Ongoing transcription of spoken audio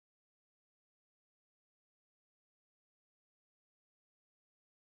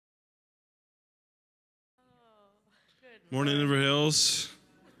Morning, Inver Hills.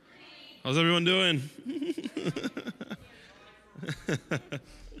 How's everyone doing?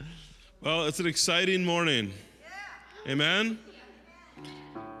 Well, it's an exciting morning. Amen?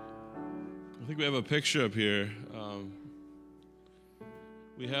 I think we have a picture up here.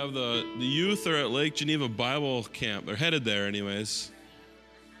 We have the youth are at Lake Geneva Bible Camp. They're headed there anyways.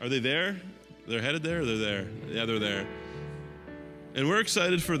 Are they there? They're headed there or they're there? Yeah, they're there. And we're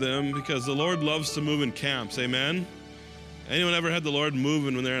excited for them because the Lord loves to move in camps. Amen? Anyone ever had the Lord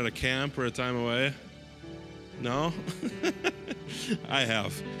moving when they're at a camp or a time away? No? I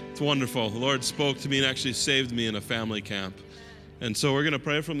have. It's wonderful. The Lord spoke to me and actually saved me in a family camp. And so we're going to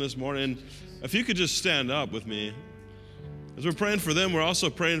pray from this morning. If you could just stand up with me. As we're praying for them, we're also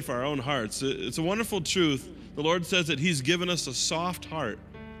praying for our own hearts. It's a wonderful truth. The Lord says that He's given us a soft heart,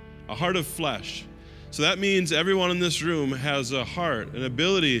 a heart of flesh. So that means everyone in this room has a heart, an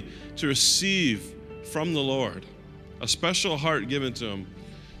ability to receive from the Lord, a special heart given to Him.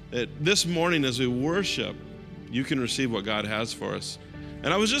 That this morning as we worship, you can receive what God has for us.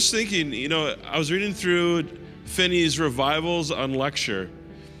 And I was just thinking, I was reading through Finney's Revivals on Lecture,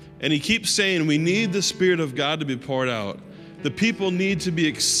 and he keeps saying we need the Spirit of God to be poured out. The people need to be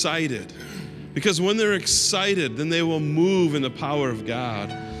excited, because when they're excited, then they will move in the power of God.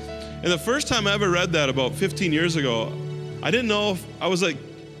 And the first time I ever read that about 15 years ago, I didn't know I was like,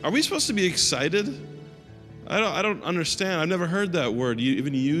 are we supposed to be excited? I don't understand. I've never heard that word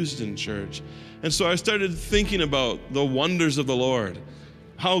even used in church. And so I started thinking about the wonders of the Lord,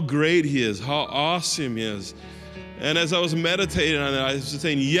 how great He is, how awesome He is. And as I was meditating on that, I was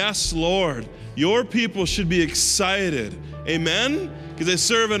saying, yes, Lord, your people should be excited. Amen? Because they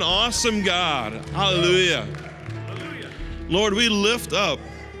serve an awesome God. Hallelujah. Hallelujah. Lord, we lift up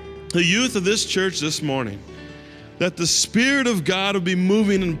the youth of this church this morning, that the Spirit of God will be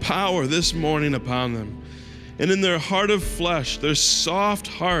moving in power this morning upon them. And in their heart of flesh, their soft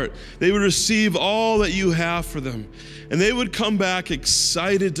heart, they would receive all that you have for them. And they would come back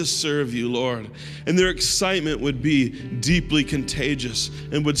excited to serve you, Lord. And their excitement would be deeply contagious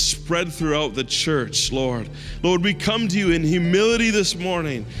and would spread throughout the church, Lord. Lord, we come to you in humility this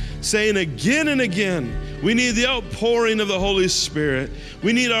morning, saying again and again, we need the outpouring of the Holy Spirit.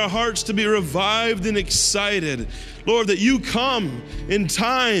 We need our hearts to be revived and excited. Lord, that you come in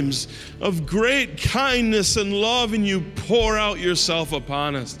times of great kindness and love and you pour out yourself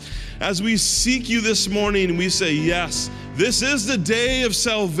upon us. As we seek you this morning, we say, yes, this is the day of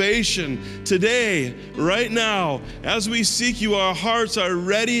salvation. Today, right now, as we seek you, our hearts are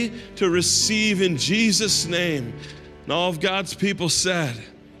ready to receive in Jesus' name. And all of God's people said,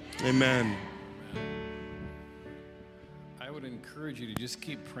 amen. I would encourage you to just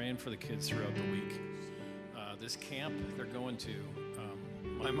keep praying for the kids throughout the week. This camp they're going to,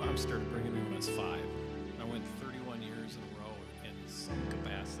 my mom started bringing me when I was 5. I went 31 years in a row in some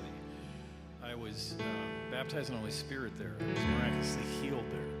capacity. I was baptized in the Holy Spirit there. I was miraculously healed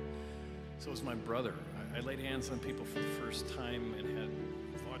there. So was my brother. I laid hands on people for the first time and had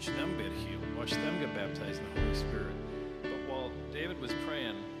watched them get healed, watched them get baptized in the Holy Spirit. But while David was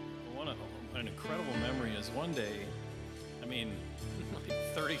praying, an incredible memory is one day, like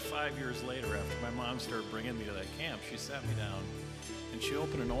 35 years later, after my mom started bringing me to that camp, she sat me down and she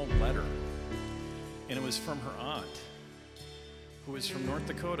opened an old letter. And it was from her aunt, who was from North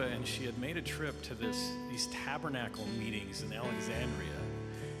Dakota, and she had made a trip to these tabernacle meetings in Alexandria.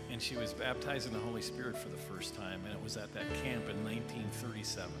 And she was baptized in the Holy Spirit for the first time, and it was at that camp in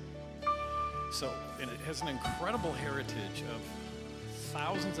 1937. So, and it has an incredible heritage of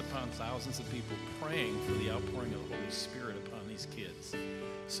thousands upon thousands of people praying for the outpouring of the Holy Spirit upon these kids.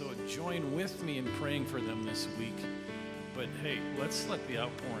 So join with me in praying for them this week. But hey, let's let the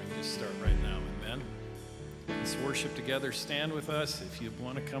outpouring just start right now. Amen. Let's worship together. Stand with us if you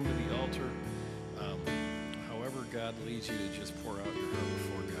want to come to the altar. However God leads you to just pour out your heart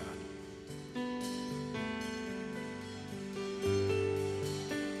before God.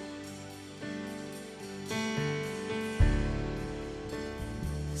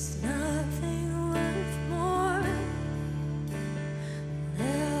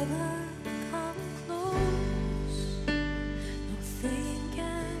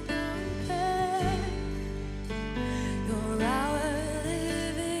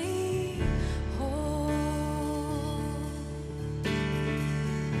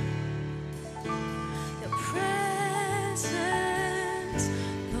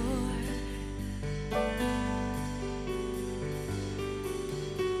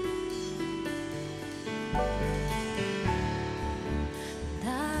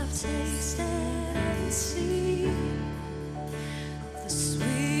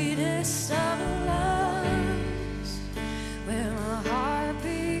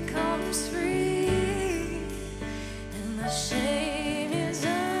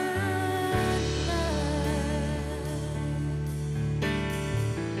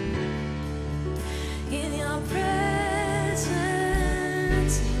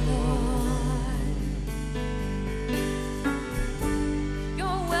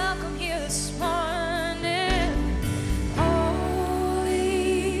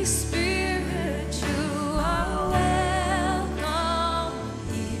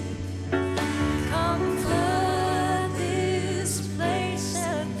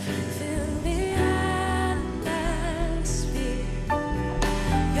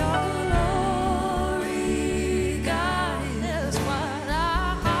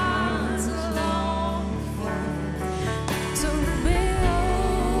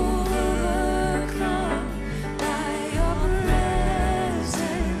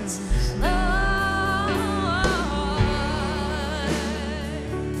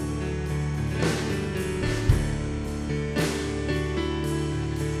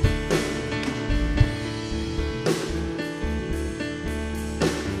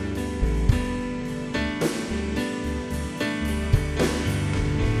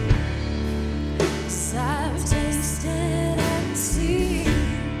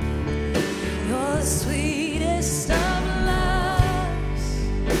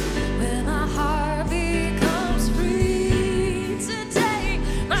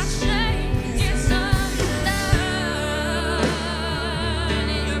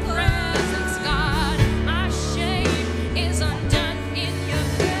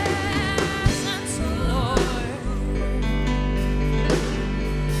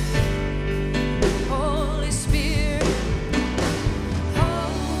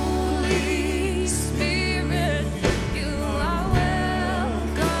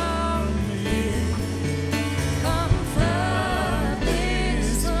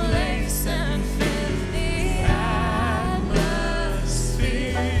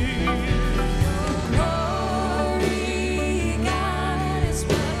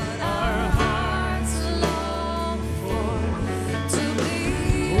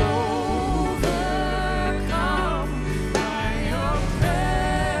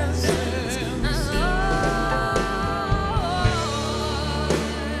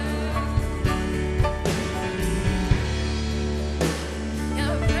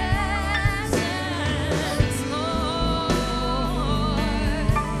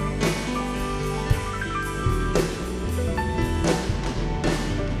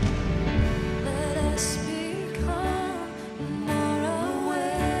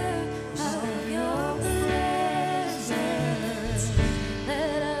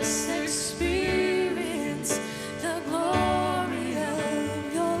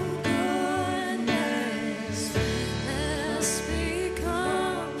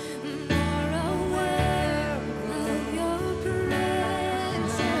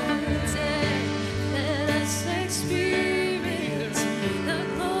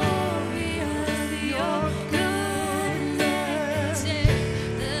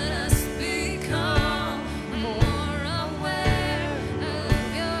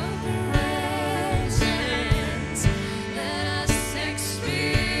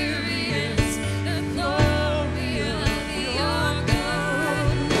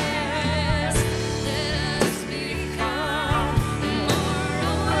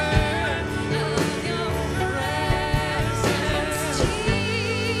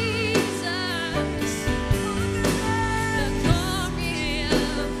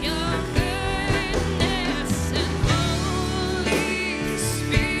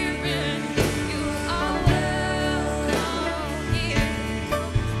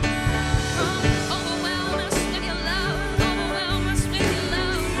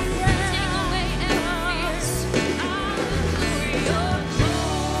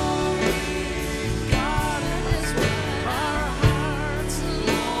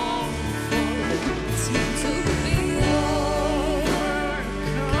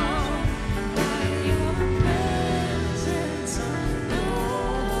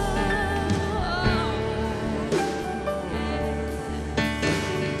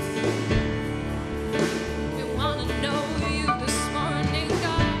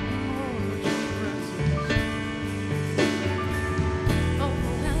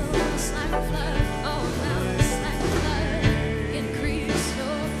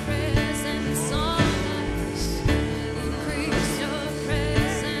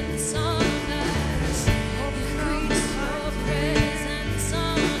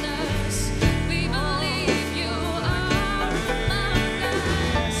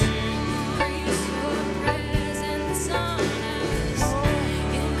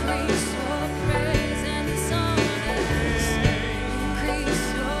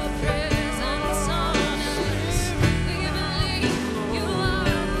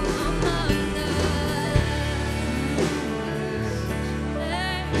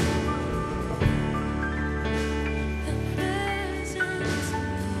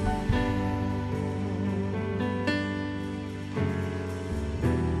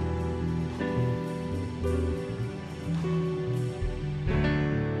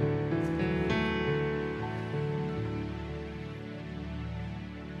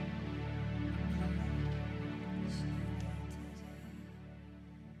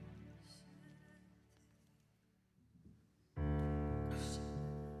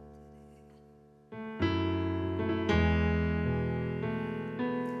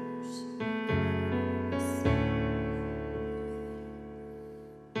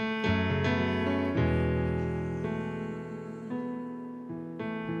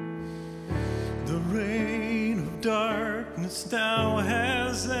 past now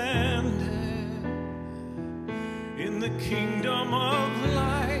has ended in the kingdom of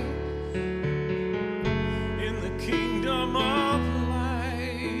light, in the kingdom of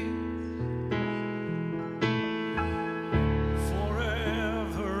light.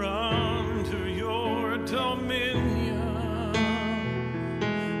 Forever under your dominion,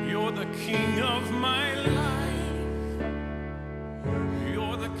 you're the king of my life,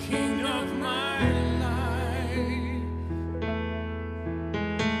 you're the king of my life.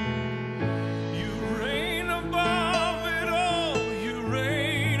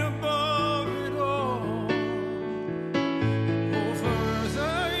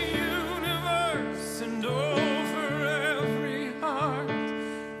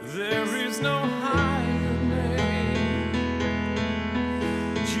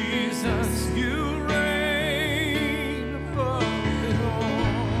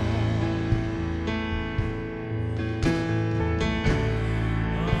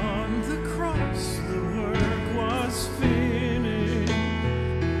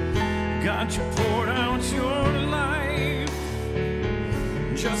 God, you poured out your life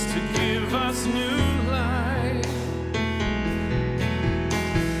just to give us new life.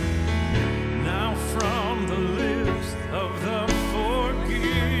 Now from the lips of the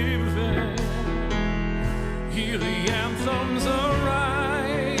forgiven, hear the anthems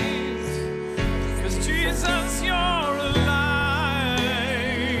arise, 'cause Jesus, you're alive.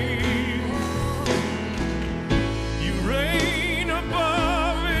 You reign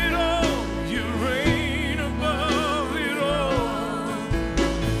above it all. You reign above it all.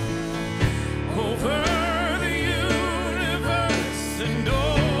 Over the universe and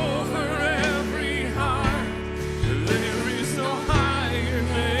over every heart, there is no higher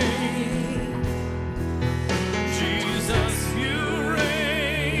name. Jesus, you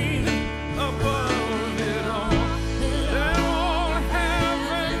reign above it all. Let all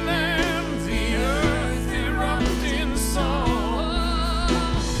heaven and the earth erupt in song.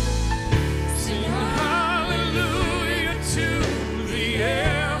 Sing hallelujah to the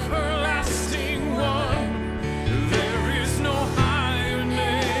everlasting one. There is no higher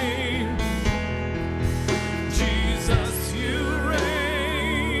name. Jesus, you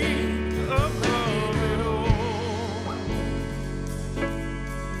reign above it all.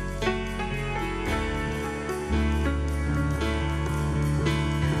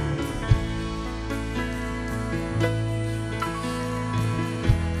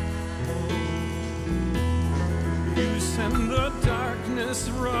 You send the darkness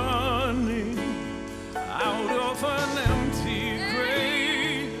running out of an empty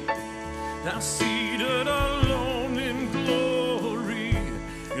grave, now seated alone in glory,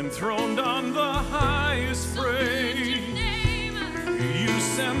 enthroned on the highest praise. You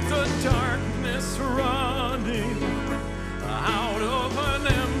sent the darkness running out of an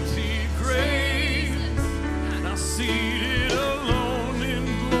empty grave, now seated alone in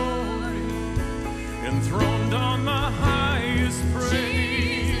glory, enthroned on the highest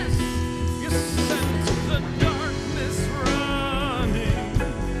praise. You sent the darkness running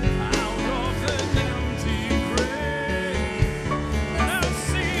out of an empty grave, now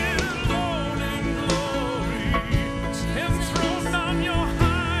seated alone in glory, enthroned on your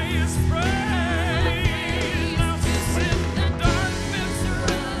highest praise.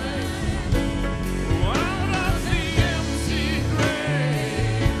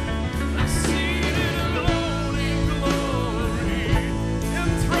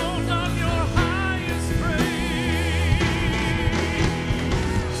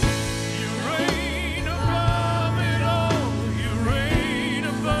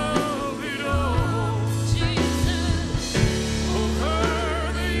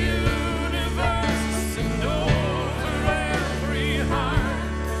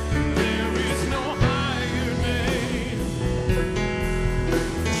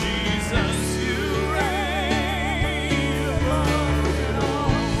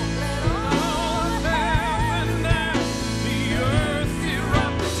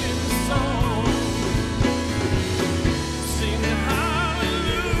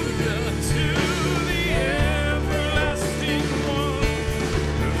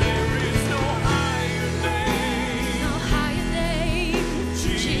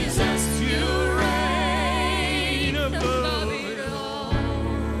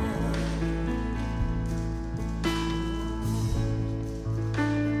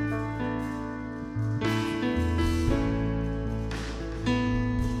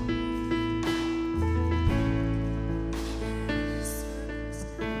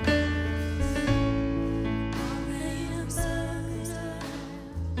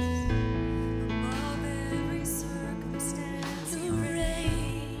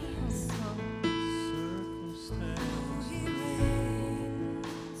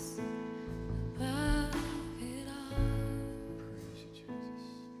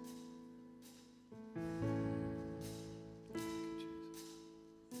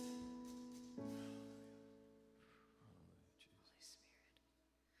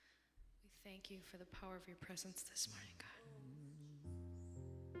 thank you for the power of your presence this morning, God.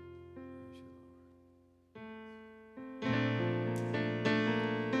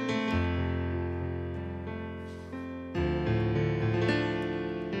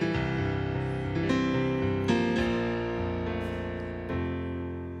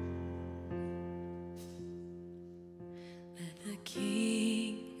 Let the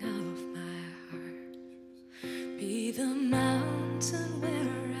King of my heart be the mountain where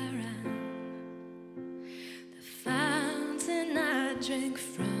I am, the fountain I drink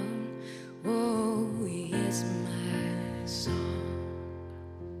from. Oh, He is my song.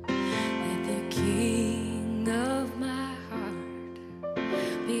 Let the King of my heart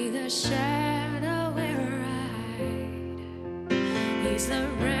be the shadow where I hide. He's the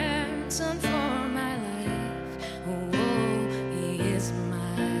ransom for my life. Oh, He is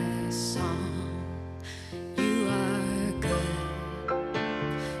my song. You are good.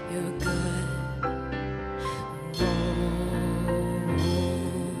 You're good. Oh,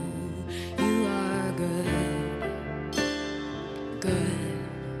 you are good. Good.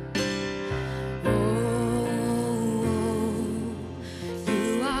 Oh,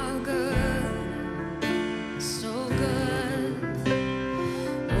 you are good. So good.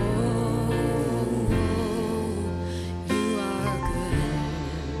 Oh, you are good.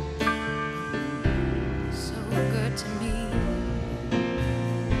 So good to me.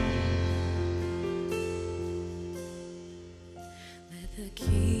 Let the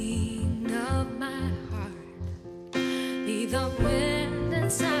King of my heart be the wind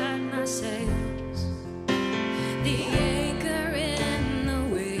inside my sails, the anchor in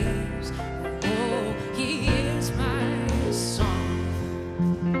the waves. Oh, He is my song.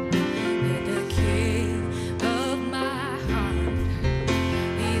 Let the King of my heart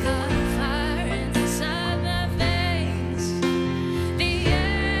be the fire inside my veins, the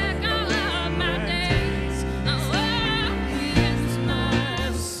echo of my days. Oh, He is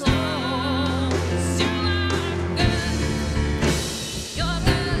my song. You are good. You're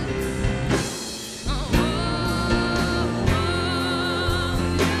good. Oh,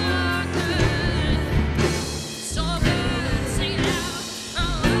 you are good. So good. Sing it out. Oh,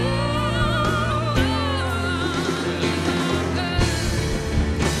 you are good.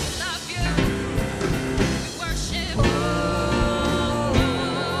 Love you. Worship.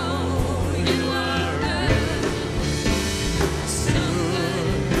 You are good. So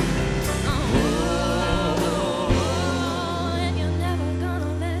good. And you're never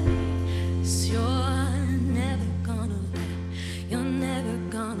gonna let me. You're never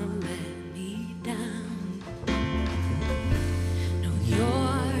gonna let me down. No,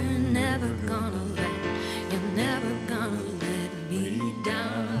 you're never gonna let me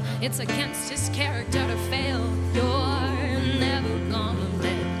down. It's against His character to fail. You're never gonna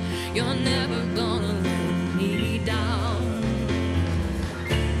let me down.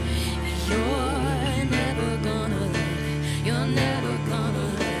 You're never gonna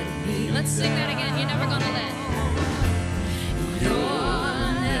let me. Let's sing that again. You're never gonna let. You're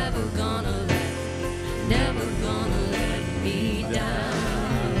never gonna let me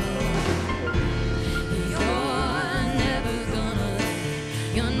down. You're never gonna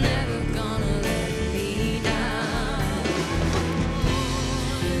let me down.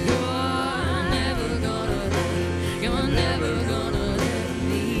 You're never gonna let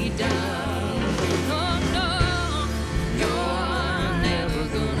me down. Oh no, you're never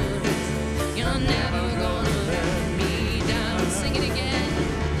gonna let me down. Sing it again.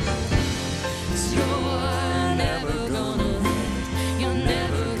 You're never gonna let me. You're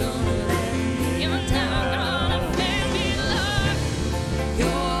never gonna fail me, Lord.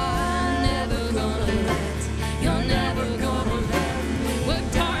 You're never gonna let. We're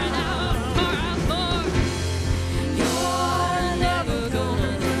pouring out more. You're never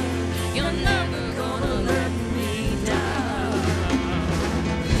gonna let me down.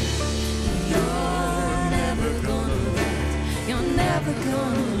 You're never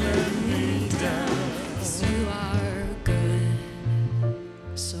gonna let me down. 'Cause you are good,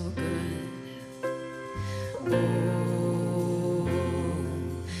 so good. Oh,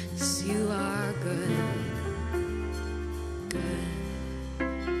 'cause you are good, good.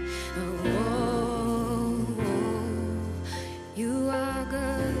 Oh, you are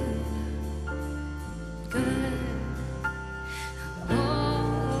good, good.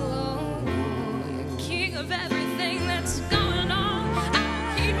 Oh, you're King of everything that's going on.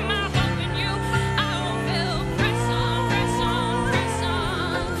 I'll keep my hope in you. I will press on, press on, press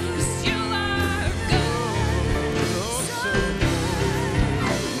on. 'Cause you are good, so good.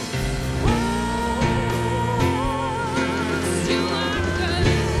 Oh, 'cause you are good,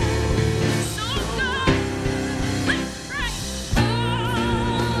 so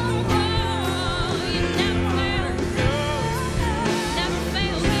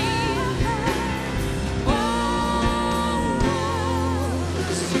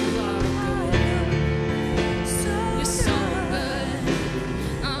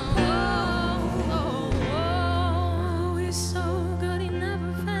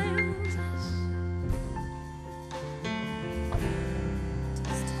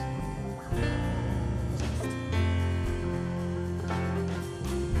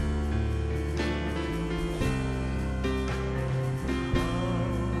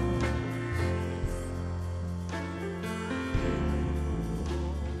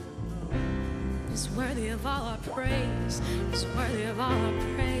He's worthy of all our praise. He's worthy of all our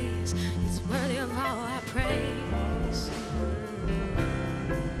praise. He's worthy of all our praise.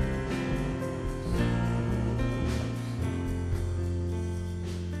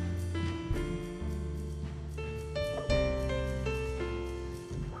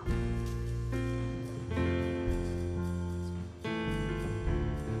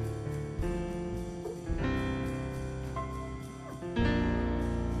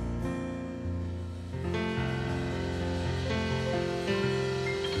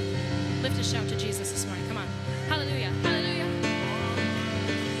 Lift a shout to Jesus this morning. Come on. Hallelujah. Hallelujah.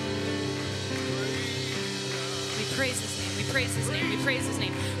 We praise his name. We praise his name. We praise his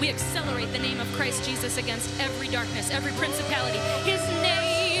name. We accelerate the name of Christ Jesus against every darkness, every principality. His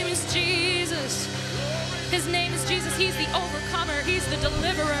name is Jesus. His name is Jesus. He's the overcomer. He's the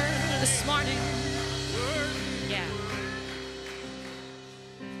deliverer this morning. Yeah.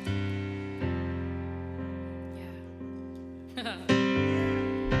 Yeah.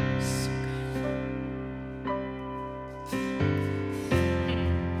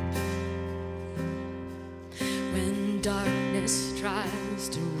 When darkness tries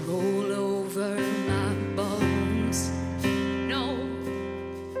to roll over my bones, no.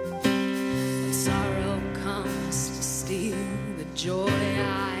 When sorrow comes to steal the joy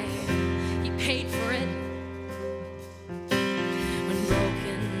he paid for it. When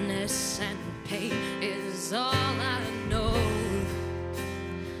brokenness and pain is all I know,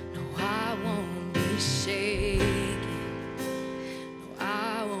 no, I won't be shaken. No,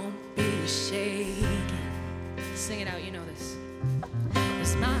 I won't be shaken. Sing it out, you know this.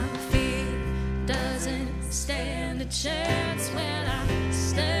 'Cause my fear doesn't stand a chance when I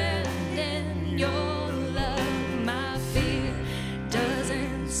stand in your love. My fear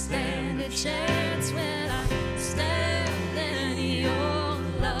doesn't stand a chance when I stand in your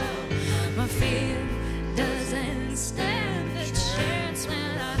love. My fear doesn't stand a chance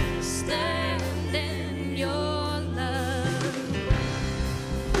when I stand in your love.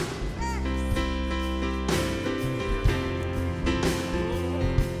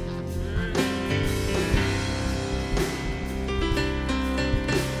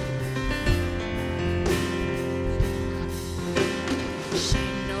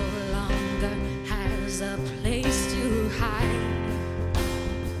 Shame no longer has a place to hide.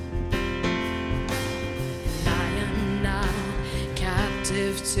 And I am not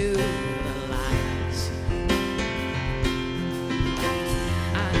captive to the lies.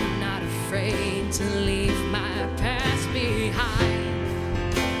 I'm not afraid to leave my past behind.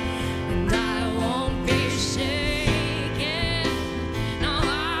 And I won't be shaken. No,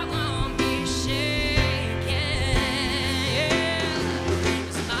 I won't be shaken.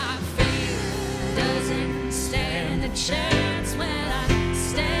 'Cause my fear doesn't stand a chance when I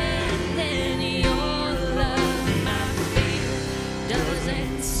stand in your love. My fear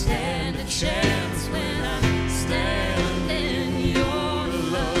doesn't stand a chance when I stand in your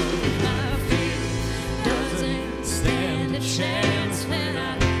love. My fear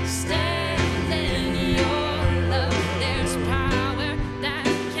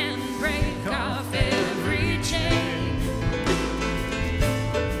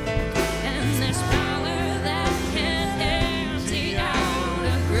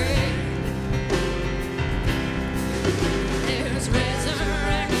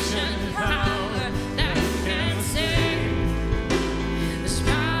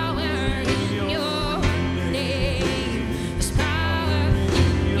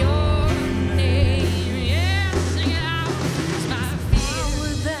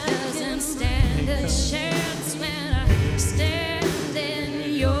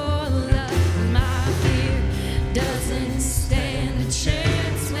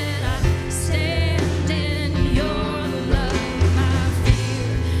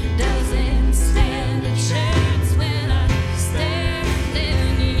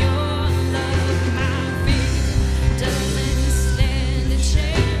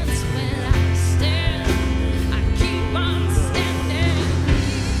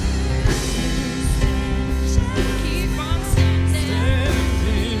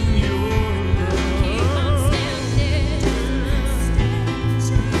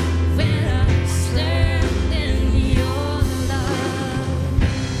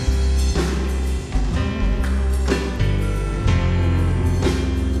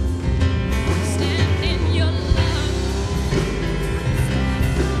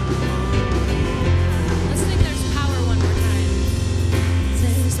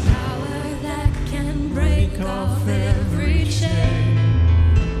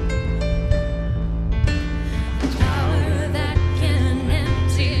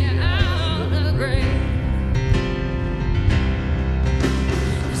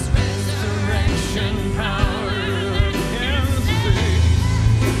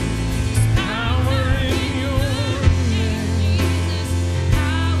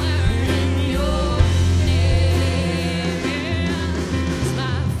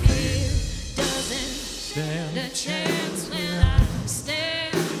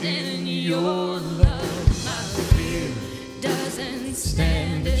your love. My fear doesn't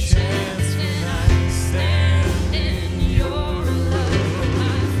stand a chance when I stand in your love.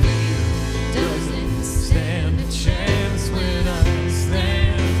 My fear doesn't stand a chance when I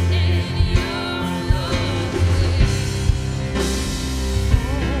stand in your love.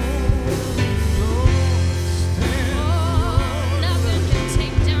 Oh, nothing can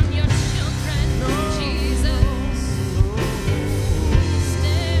take down your children, Jesus.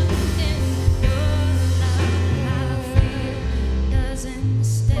 Stand in your love. My fear doesn't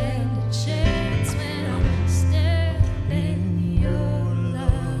stand a chance when I stand in your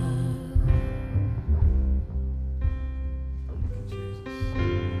love. Praise you, Jesus.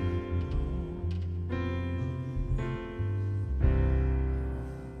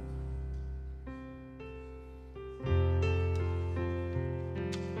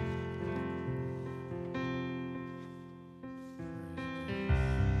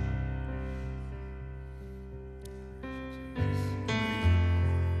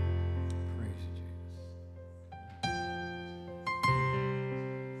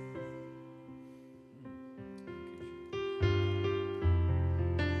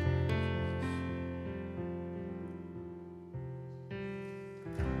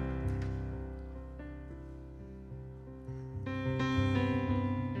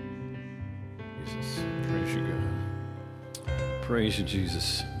 Jesus, praise you, God. Praise you,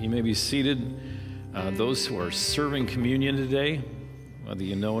 Jesus. You may be seated. Those who are serving communion today, whether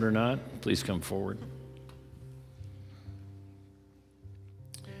you know it or not, please come forward.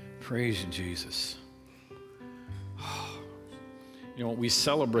 Praise you, Jesus. You know, what we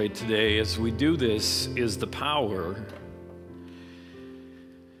celebrate today as we do this is the power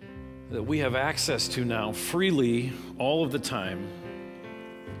that we have access to now freely all of the time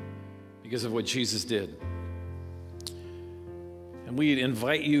because of what Jesus did. And we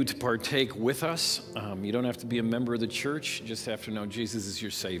invite you to partake with us. You don't have to be a member of the church. You just have to know Jesus is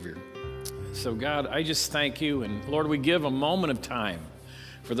your Savior. So God, I just thank you. And Lord, we give a moment of time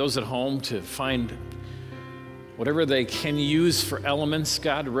for those at home to find whatever they can use for elements,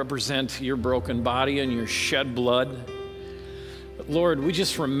 God, to represent your broken body and your shed blood. But Lord, we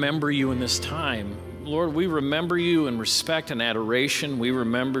just remember you in this time. Lord, we remember you in respect and adoration. We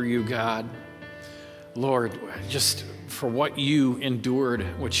remember you, God. Lord, just for what you endured,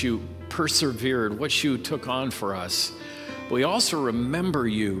 what you persevered, what you took on for us. But we also remember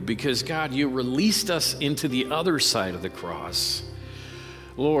you because, God, you released us into the other side of the cross.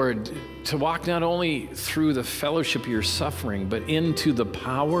 Lord, to walk not only through the fellowship of your suffering, but into the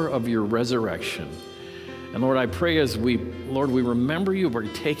power of your resurrection. And Lord, I pray as we remember you, we're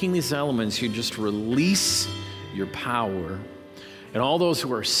taking these elements, you just release your power. And all those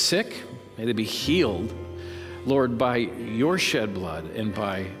who are sick, may they be healed, Lord, by your shed blood and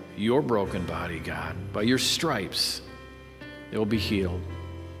by your broken body, God, by your stripes, they will be healed.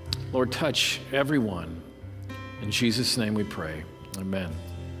 Lord, touch everyone. In Jesus' name we pray. Amen.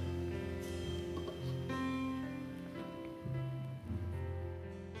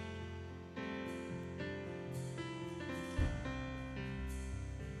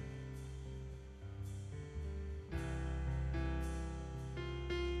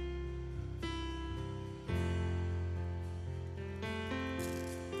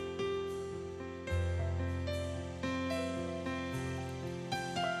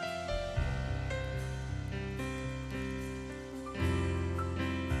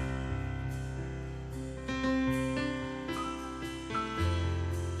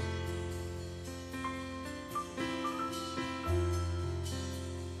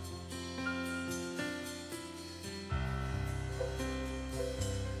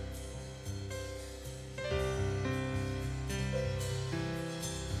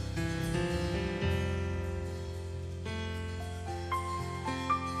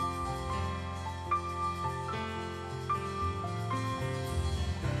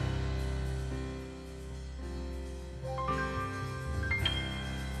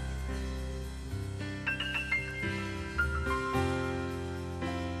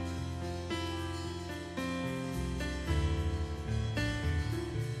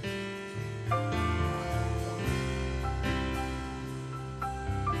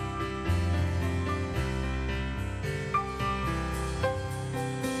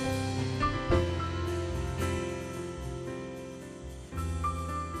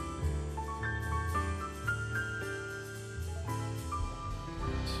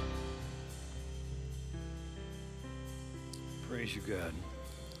 Praise you, God.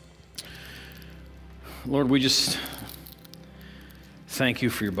 Lord, we just thank you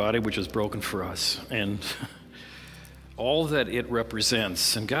for your body, which is broken for us. And all that it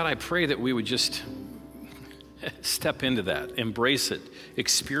represents. And God, I pray that we would just step into that, embrace it,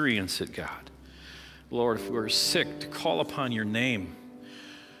 experience it, God. Lord, if we're sick, to call upon your name.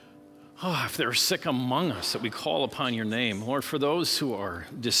 Oh, if they're sick among us, that we call upon your name. Lord, for those who are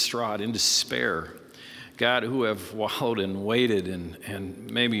distraught, in despair, God, who have wallowed and waited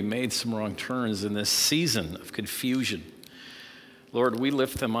and maybe made some wrong turns in this season of confusion, Lord, we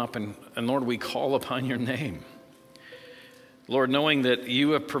lift them up and Lord, we call upon your name. Lord, knowing that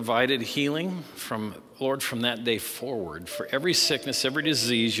you have provided healing from that day forward, for every sickness, every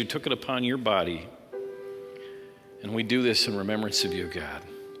disease, you took it upon your body. And we do this in remembrance of you, God.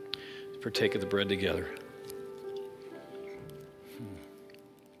 Partake of the bread together.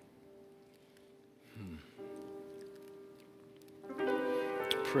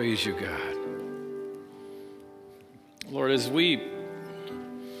 Praise you, God. Lord, as we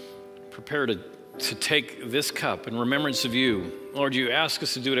prepare to take this cup in remembrance of you, Lord, you ask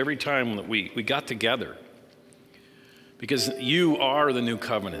us to do it every time that we got together, because you are the new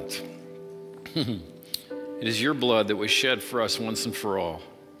covenant. It is your blood that was shed for us once and for all.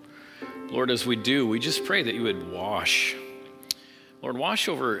 Lord, as we do, we just pray that you would wash. Lord, wash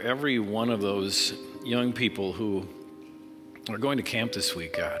over every one of those young people who are going to camp this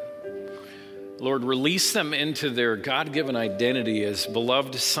week, God. Lord, release them into their God-given identity as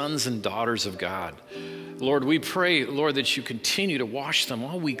beloved sons and daughters of God. Lord, we pray, Lord, that you continue to wash them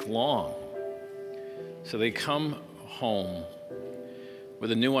all week long so they come home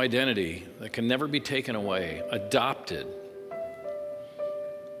with a new identity that can never be taken away, adopted.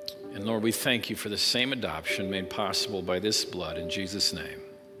 And Lord, we thank you for the same adoption made possible by this blood in Jesus' name.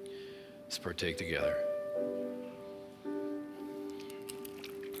 Let's partake together.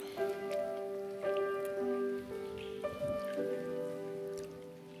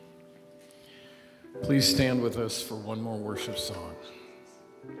 Please stand with us for one more worship song.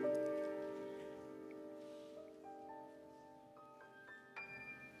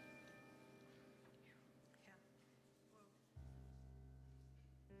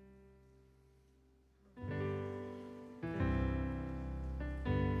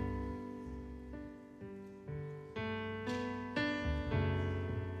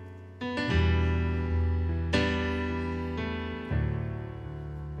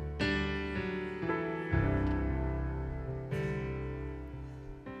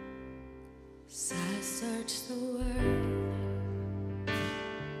 I searched the world,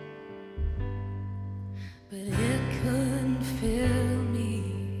 but it couldn't fill me.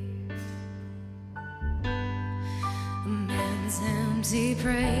 A man's empty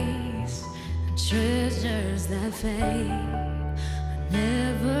praise and treasures that fade are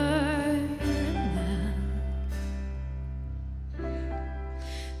never enough.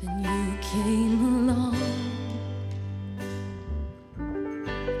 Then you came along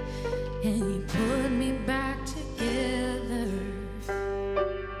and you put me back together.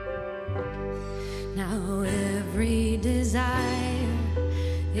 Now every desire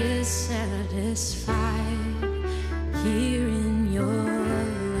is satisfied here in your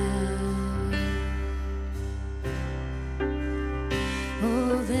love.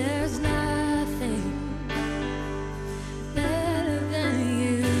 Oh, there's nothing better than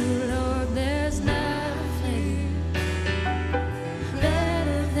you, Lord. There's nothing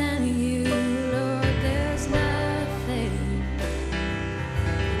better than you, Lord. There's nothing,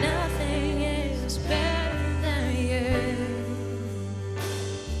 nothing is better than you.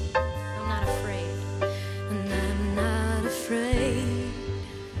 I'm not afraid.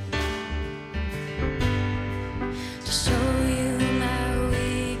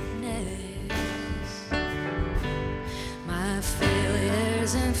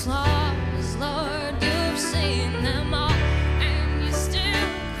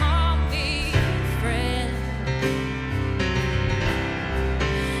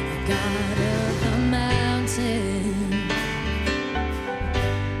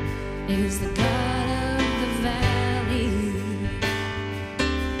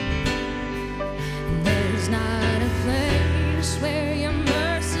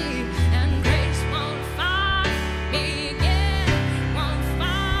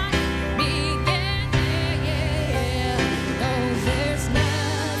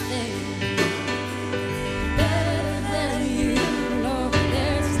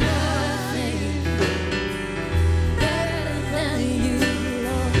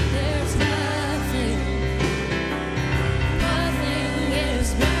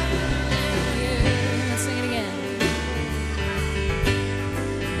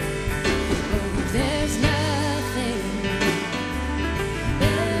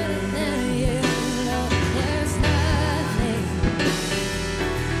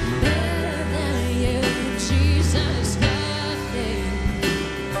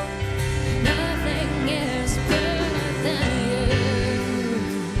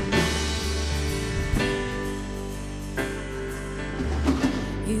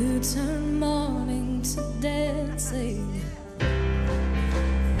 turn mourning to dancing.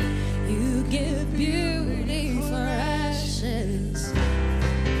 You give beauty for ashes.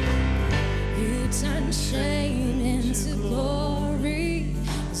 You turn shame into glory.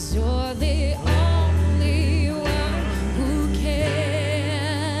 'Cause you're the only one who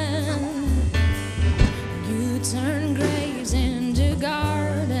can. You turn graves into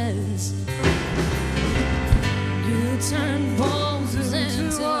gardens. You turn bones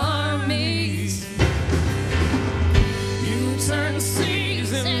into armies. You turn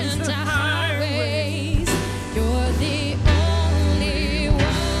seas into highways. You're the only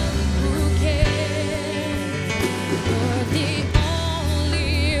one who can. You're the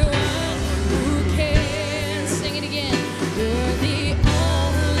only one who can. Sing it again. You're the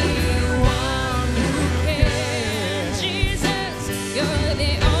only one who can. Jesus, you're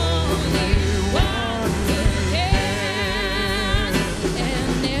the only one who can.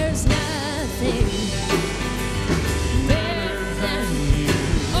 And there's nothing better than you.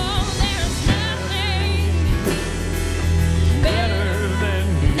 Oh, there's nothing better than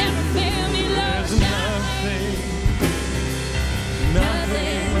you. never fail me, love. There's nothing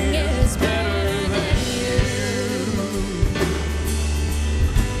Nothing is better than you.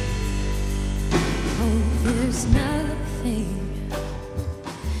 Oh, there's nothing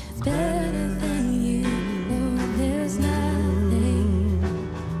better than you. Oh, there's nothing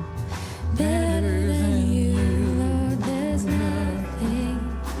better than you. Lord, there's nothing.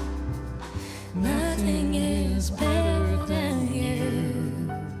 Nothing is better than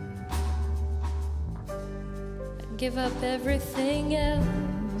you. I'd give up everything else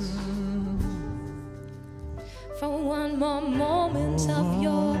for one more moment of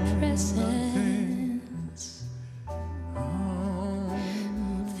your presence.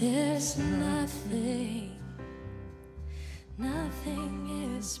 There's nothing,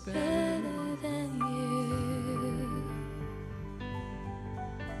 nothing is better than you.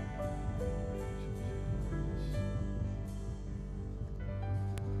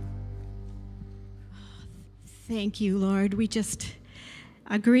 Thank you, Lord. We just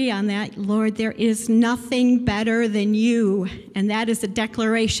agree on that. Lord, there is nothing better than you. And that is a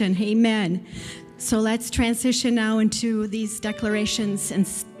declaration. Amen. So let's transition now into these declarations and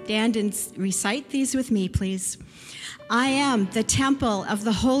stand and recite these with me, please. I am the temple of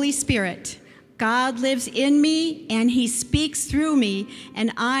the Holy Spirit. God lives in me and he speaks through me,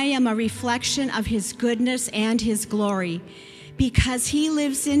 and I am a reflection of his goodness and his glory. Because he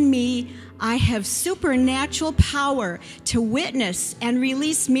lives in me, I have supernatural power to witness and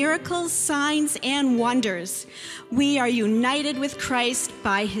release miracles, signs, and wonders. We are united with Christ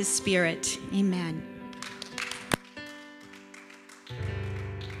by his Spirit. Amen.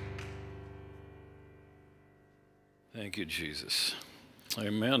 Thank you, Jesus.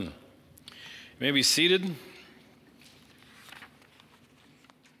 Amen. You may be seated.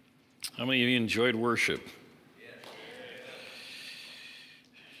 How many of you enjoyed worship?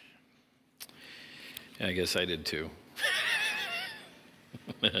 Yeah, I guess I did too.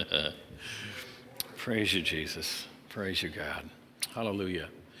 Praise you, Jesus. Praise you, God. Hallelujah.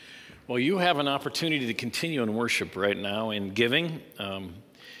 Well, you have an opportunity to continue in worship right now in giving.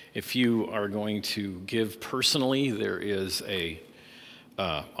 If you are going to give personally, there is a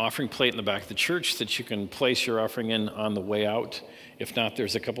offering plate in the back of the church that you can place your offering in on the way out. If not,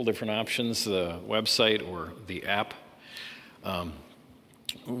 there's a couple different options, the website or the app.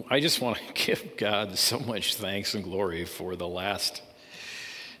 I just want to give God so much thanks and glory for the last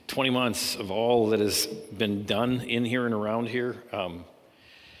 20 months of all that has been done in here and around here.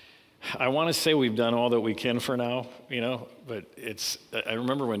 I want to say we've done all that we can for now, but I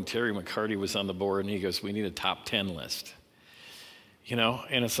remember when Terry McCarty was on the board and he goes, we need a top 10 list, and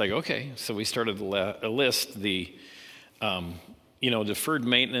it's like, okay. So we started a list, the, deferred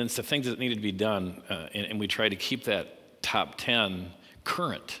maintenance, the things that needed to be done, and we tried to keep that top 10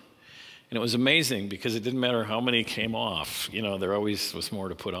 current. And it was amazing because it didn't matter how many came off, there always was more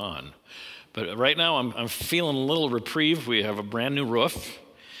to put on. But right now I'm feeling a little reprieve. We have a brand new roof.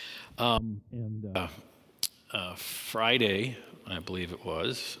 Friday, I believe it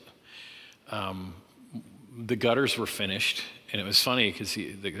was, the gutters were finished. And it was funny because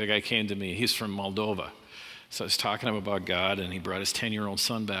the guy came to me, he's from Moldova. So I was talking to him about God, and he brought his 10-year-old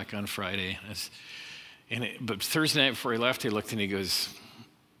son back on Friday. But Thursday night before he left, he looked and he goes,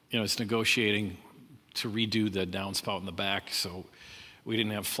 it's negotiating to redo the downspout in the back, so we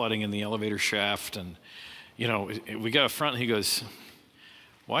didn't have flooding in the elevator shaft. And, we got up front, and he goes,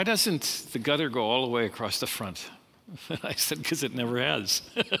 why doesn't the gutter go all the way across the front? I said, because it never has.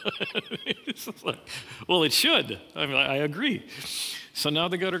 It's like, well, it should. I mean, I agree. So now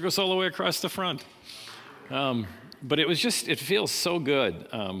the gutter goes all the way across the front. But it feels so good.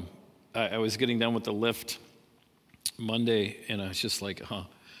 I was getting done with the lift Monday, and I was just like, I'm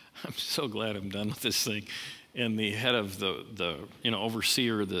so glad I'm done with this thing. And the head of the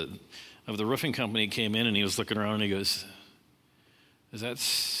overseer of the roofing company came in, and he was looking around, and he goes, "Is that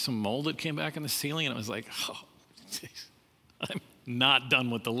some mold that came back in the ceiling?" And I was like, "Oh, geez, I'm not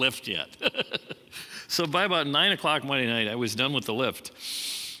done with the lift yet." So by about 9 o'clock Monday night, I was done with the lift.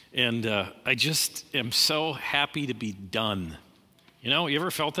 And I just am so happy to be done. You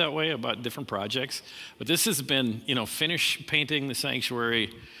ever felt that way about different projects? But this has been, finish painting the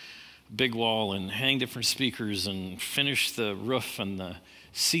sanctuary, big wall, and hang different speakers, and finish the roof and the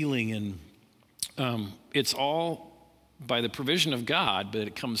ceiling. And it's all by the provision of God, but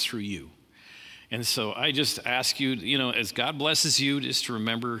it comes through you. And so I just ask you, as God blesses you, just to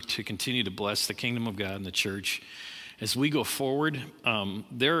remember to continue to bless the kingdom of God and the church. As we go forward,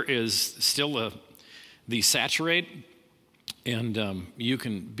 there is still the Saturate, and you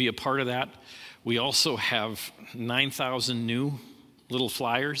can be a part of that. We also have 9,000 new little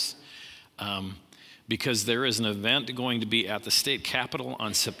flyers because there is an event going to be at the state capitol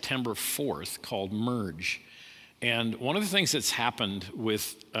on September 4th called Merge. And one of the things that's happened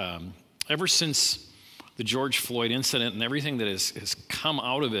with ever since the George Floyd incident and everything that has come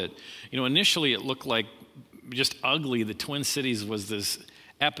out of it, initially it looked like just ugly. The Twin Cities was this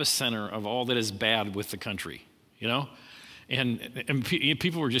epicenter of all that is bad with the country, and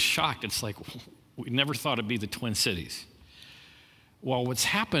people were just shocked. It's like, we never thought it'd be the Twin Cities. Well, what's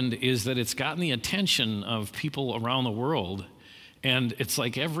happened is that it's gotten the attention of people around the world, and it's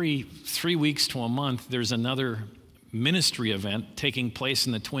like every 3 weeks to a month, there's another ministry event taking place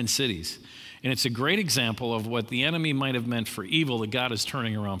in the Twin Cities. And it's a great example of what the enemy might have meant for evil that God is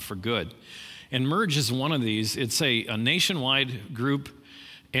turning around for good. And Merge is one of these. It's a nationwide group,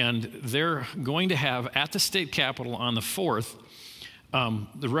 and they're going to have at the state capitol on the 4th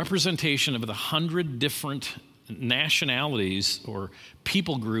the representation of the 100 different nationalities or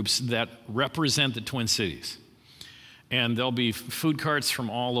people groups that represent the Twin Cities. And there'll be food carts from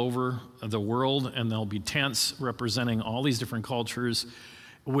all over the world, and there'll be tents representing all these different cultures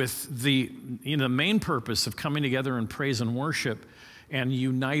with the main purpose of coming together in praise and worship and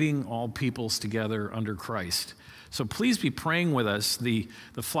uniting all peoples together under Christ. So please be praying with us. The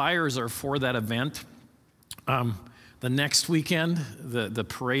flyers are for that event. The next weekend, the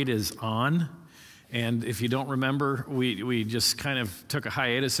parade is on. And if you don't remember, we just kind of took a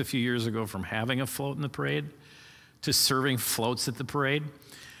hiatus a few years ago from having a float in the parade to serving floats at the parade.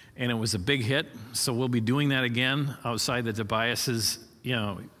 And it was a big hit. So we'll be doing that again outside the Tobias's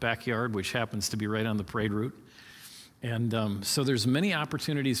backyard, which happens to be right on the parade route. And so there's many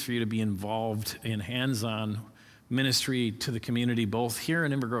opportunities for you to be involved in hands-on ministry to the community, both here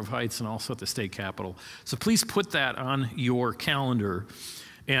in Inver Grove Heights and also at the state capitol. So please put that on your calendar.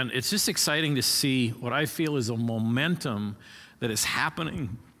 And it's just exciting to see what I feel is a momentum that is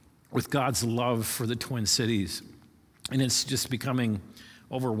happening with God's love for the Twin Cities. And it's just becoming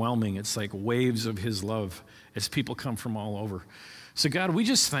overwhelming. It's like waves of his love as people come from all over. So God, we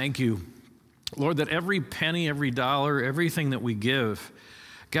just thank you, Lord, that every penny, every dollar, everything that we give,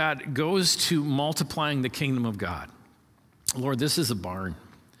 God, goes to multiplying the kingdom of God. Lord, this is a barn,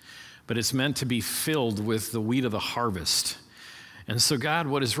 but it's meant to be filled with the wheat of the harvest. And so, God,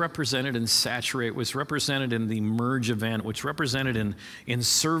 what is represented in Saturate was represented in the Merge event, which represented in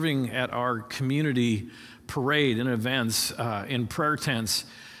serving at our community parade and events, in prayer tents,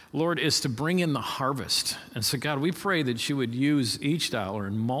 Lord, is to bring in the harvest. And so, God, we pray that you would use each dollar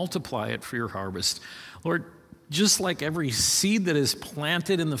and multiply it for your harvest. Lord, just like every seed that is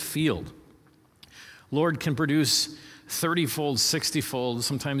planted in the field, Lord, can produce 30-fold, 60-fold,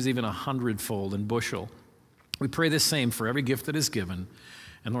 sometimes even 100-fold in bushel. We pray the same for every gift that is given.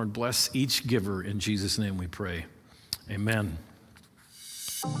 And Lord, bless each giver. In Jesus' name we pray. Amen.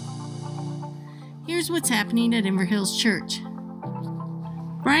 Here's what's happening at Inver Hills Church.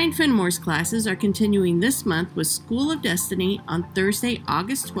 Brian Finmore's classes are continuing this month with School of Destiny on Thursday,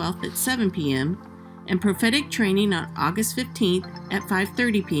 August 12th at 7 p.m. and Prophetic Training on August 15th at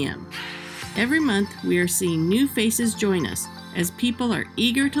 5:30 p.m. Every month, we are seeing new faces join us as people are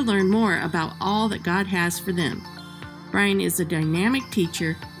eager to learn more about all that God has for them. Brian is a dynamic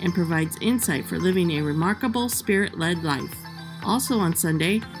teacher and provides insight for living a remarkable spirit-led life. Also on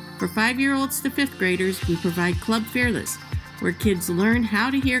Sunday, for 5-year-olds to 5th graders, we provide Club Fearless, where kids learn how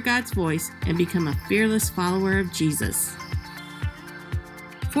to hear God's voice and become a fearless follower of Jesus.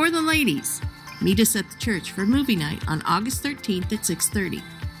 For the ladies, meet us at the church for movie night on August 13th at 6:30.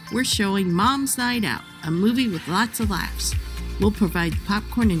 We're showing Mom's Night Out, a movie with lots of laughs. We'll provide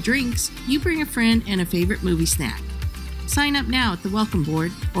popcorn and drinks. You bring a friend and a favorite movie snack. Sign up now at the welcome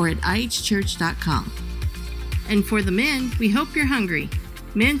board or at ihchurch.com. And for the men, we hope you're hungry.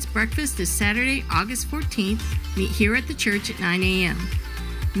 Men's breakfast is Saturday, August 14th. Meet here at the church at 9 a.m.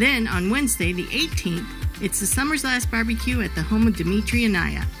 Then on Wednesday, the 18th, it's the summer's last barbecue at the home of Dimitri and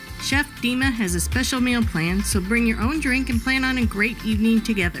Naya. Chef Dima has a special meal plan, so bring your own drink and plan on a great evening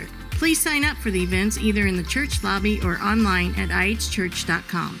together. Please sign up for the events either in the church lobby or online at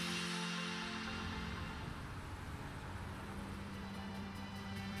ihchurch.com.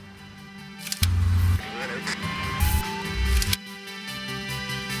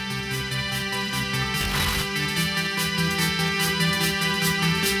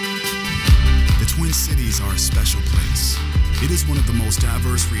 Cities are a special place. It is one of the most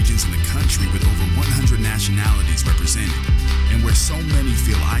diverse regions in the country with over 100 nationalities represented. And where so many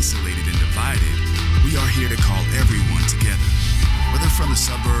feel isolated and divided, we are here to call everyone together. Whether from the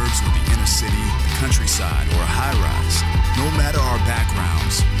suburbs or the inner city, the countryside, or a high-rise, no matter our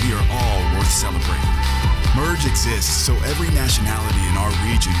backgrounds, we are all worth celebrating. Merge exists so every nationality in our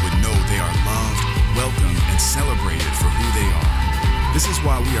region would know they are loved, welcomed, and celebrated for who they are. This is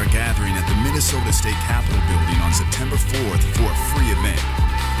why we are gathering at the Minnesota State Capitol building on September 4th for a free event.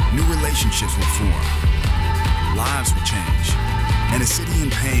 New relationships will form, lives will change, and a city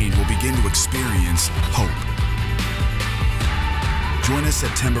in pain will begin to experience hope. Join us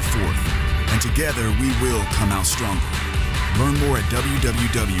September 4th, and together we will come out stronger. Learn more at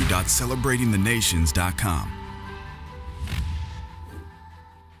www.celebratingthenations.com.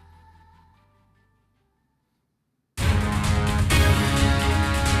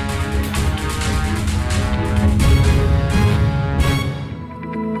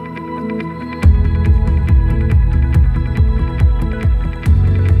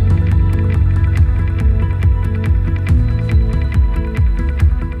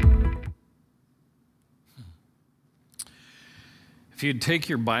 If you'd take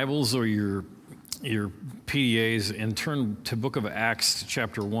your Bibles or your PDAs and turn to book of Acts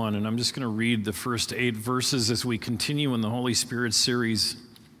chapter 1, and I'm just going to read the first 8 verses as we continue in the Holy Spirit series.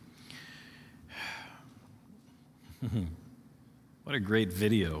 What a great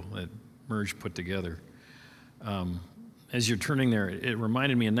video that Merge put together. As you're turning there, it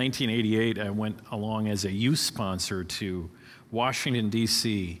reminded me in 1988, I went along as a youth sponsor to Washington,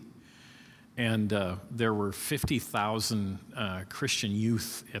 D.C., and there were 50,000 Christian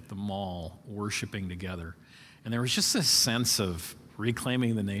youth at the mall worshiping together. And there was just this sense of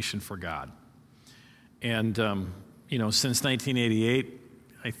reclaiming the nation for God. And, since 1988,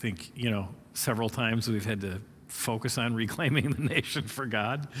 I think, several times we've had to focus on reclaiming the nation for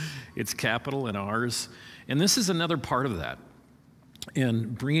God, its capital and ours. And this is another part of that,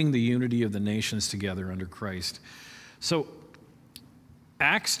 and bringing the unity of the nations together under Christ. So,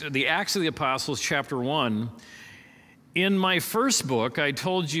 the Acts of the Apostles, chapter 1. In my first book, I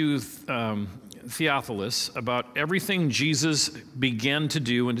told you, Theophilus, about everything Jesus began to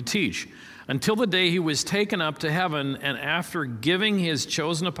do and to teach, until the day he was taken up to heaven, and after giving his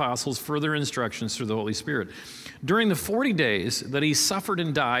chosen apostles further instructions through the Holy Spirit. During the 40 days that he suffered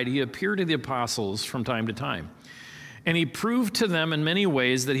and died, he appeared to the apostles from time to time. And he proved to them in many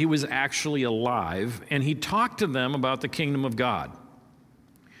ways that he was actually alive, and he talked to them about the kingdom of God.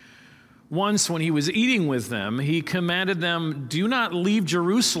 Once, when he was eating with them, he commanded them, "Do not leave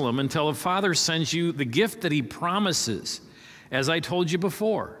Jerusalem until the Father sends you the gift that he promises, as I told you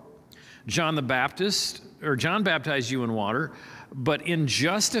before. John baptized you in water, but in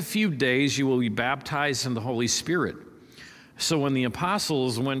just a few days you will be baptized in the Holy Spirit." So when the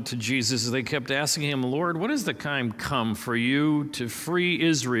apostles went to Jesus, they kept asking him, "Lord, when is the time come for you to free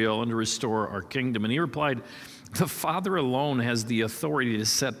Israel and to restore our kingdom?" And he replied, "The Father alone has the authority to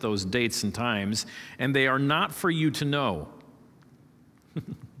set those dates and times, and they are not for you to know." I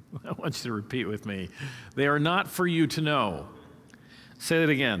want you to repeat with me. They are not for you to know. Say that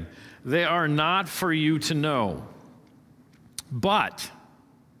again. They are not for you to know. But,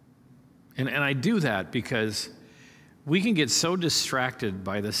 and I do that because we can get so distracted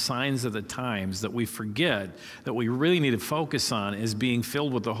by the signs of the times that we forget that we really need to focus on is being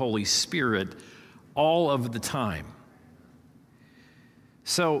filled with the Holy Spirit all of the time.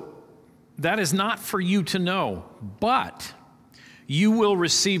 So that is not for you to know, but you will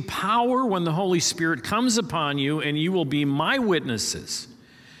receive power when the Holy Spirit comes upon you, and you will be my witnesses,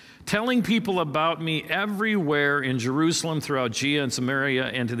 telling people about me everywhere in Jerusalem, throughout Judea and Samaria,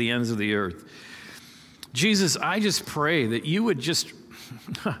 and to the ends of the earth. Jesus, I just pray that you would just,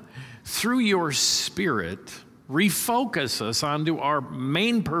 through your Spirit, refocus us onto our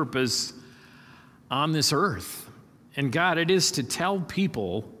main purpose on this earth, And God, it is to tell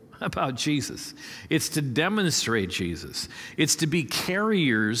people about Jesus. It's to demonstrate Jesus. It's to be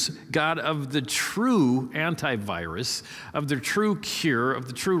carriers, God, of the true antivirus, of the true cure, of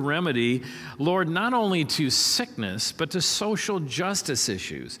the true remedy, Lord, not only to sickness, but to social justice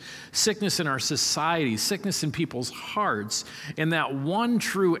issues, sickness in our society, sickness in people's hearts. And that one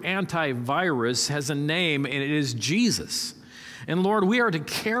true antivirus has a name, and it is Jesus. And Lord, we are to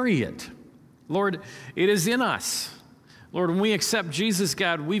carry it. Lord, it is in us. Lord, when we accept Jesus,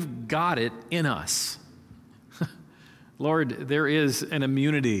 God, we've got it in us. Lord, there is an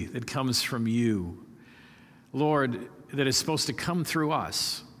immunity that comes from you, Lord, that is supposed to come through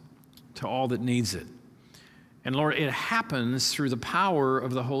us to all that needs it. And Lord, it happens through the power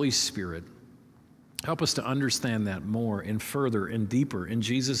of the Holy Spirit. Help us to understand that more and further and deeper. In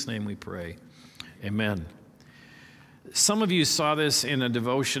Jesus' name we pray. Amen. Some of you saw this in a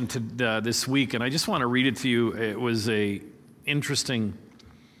devotion to this week, and I just want to read it to you. It was a interesting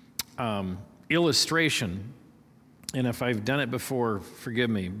illustration, and if I've done it before, forgive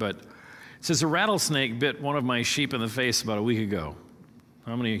me, but it says, a rattlesnake bit one of my sheep in the face about a week ago.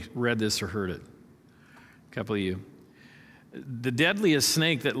 How many read this or heard it? A couple of you. The deadliest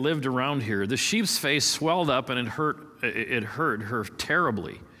snake that lived around here, the sheep's face swelled up and it hurt her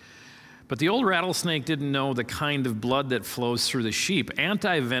terribly. But the old rattlesnake didn't know the kind of blood that flows through the sheep.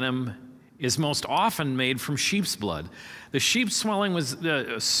 Anti-venom is most often made from sheep's blood. The sheep's swelling was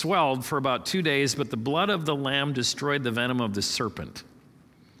swelled for about 2 days, but the blood of the lamb destroyed the venom of the serpent.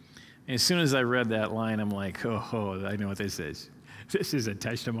 And as soon as I read that line, I'm like, oh, I know what this is. This is a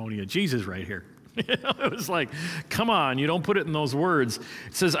testimony of Jesus right here. It was like, come on, you don't put it in those words.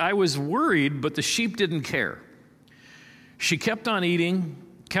 It says, I was worried, but the sheep didn't care. She kept on eating,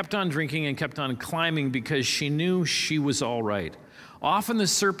 kept on drinking, and kept on climbing because she knew she was all right. Often the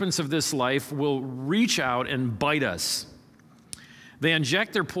serpents of this life will reach out and bite us. They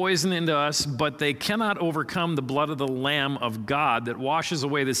inject their poison into us, but they cannot overcome the blood of the Lamb of God that washes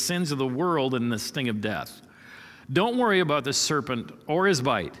away the sins of the world and the sting of death. Don't worry about the serpent or his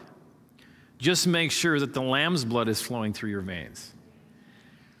bite. Just make sure that the Lamb's blood is flowing through your veins.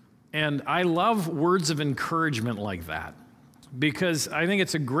 And I love words of encouragement like that, because I think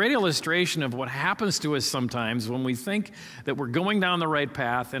it's a great illustration of what happens to us sometimes when we think that we're going down the right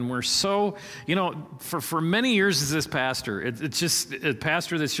path, and we're so, for many years as this pastor, it's just a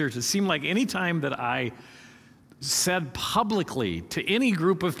pastor of this church, it seemed like any time that I said publicly to any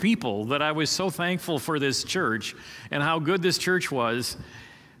group of people that I was so thankful for this church and how good this church was,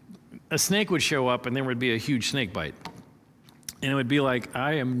 a snake would show up and there would be a huge snake bite. And it would be like,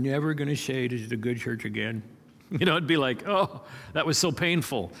 I am never going to say this is a good church again. It'd be like, oh, that was so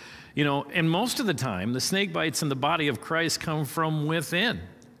painful. And most of the time, the snake bites in the body of Christ come from within.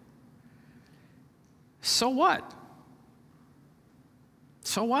 So what?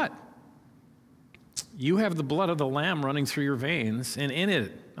 So what? You have the blood of the Lamb running through your veins, and in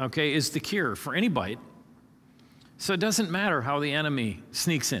it, is the cure for any bite. So it doesn't matter how the enemy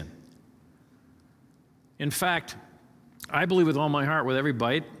sneaks in. In fact, I believe with all my heart, with every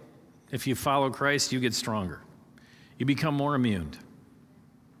bite, if you follow Christ, you get stronger. You become more immune.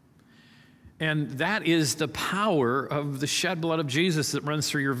 And that is the power of the shed blood of Jesus that runs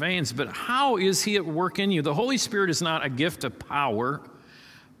through your veins. But how is he at work in you? The Holy Spirit is not a gift of power,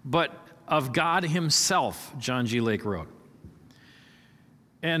 but of God himself, John G. Lake wrote.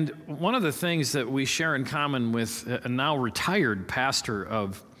 And one of the things that we share in common with a now retired pastor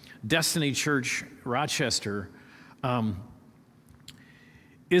of Destiny Church, Rochester,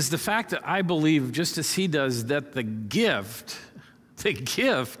 is the fact that I believe, just as he does, that the gift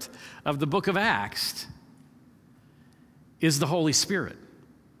of the book of Acts is the Holy Spirit.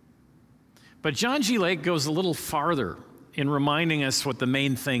 But John G. Lake goes a little farther in reminding us what the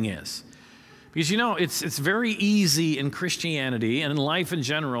main thing is. Because, it's very easy in Christianity and in life in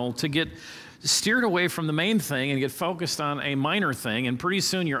general to get steered away from the main thing and get focused on a minor thing, and pretty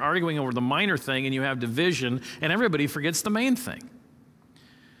soon you're arguing over the minor thing and you have division, and everybody forgets the main thing.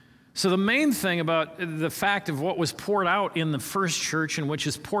 So the main thing about the fact of what was poured out in the first church and which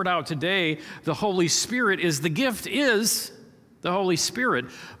is poured out today, the Holy Spirit, is the gift is the Holy Spirit,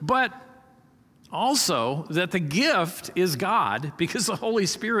 but also that the gift is God, because the Holy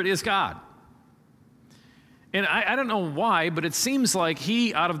Spirit is God. And I don't know why, but it seems like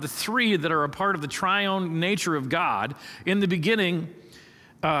he, out of the three that are a part of the triune nature of God, in the beginning,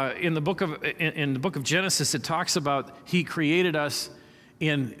 in the book of Genesis, it talks about he created us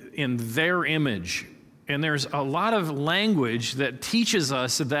in their image. And there's a lot of language that teaches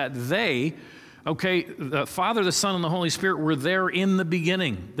us that the Father, the Son, and the Holy Spirit were there in the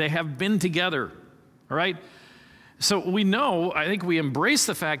beginning. They have been together, all right? So we know, I think we embrace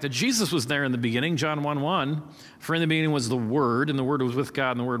the fact that Jesus was there in the beginning, John 1:1. For in the beginning was the Word, and the Word was with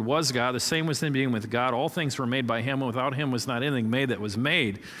God, and the Word was God. The same was in the beginning with God. All things were made by him, and without him was not anything made that was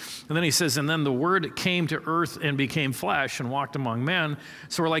made. And then he says, and then the Word came to earth and became flesh and walked among men.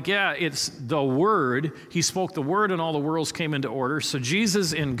 So we're like, yeah, it's the Word. He spoke the Word, and all the worlds came into order. So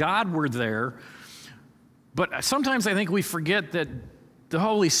Jesus and God were there. But sometimes I think we forget that the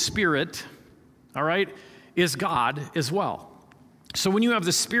Holy Spirit, all right, is God as well. So when you have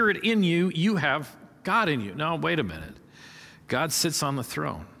the Spirit in you, you have God in you. Now, wait a minute. God sits on the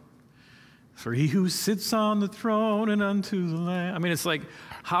throne. For he who sits on the throne and unto the Lamb. I mean, it's like,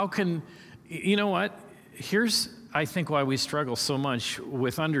 how can, you know what? Here's, I think, why we struggle so much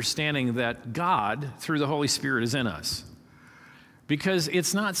with understanding that God, through the Holy Spirit, is in us. Because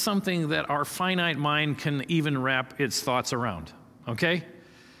it's not something that our finite mind can even wrap its thoughts around, okay?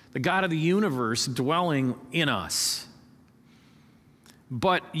 The God of the universe dwelling in us.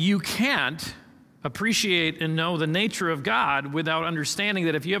 But you can't appreciate and know the nature of God without understanding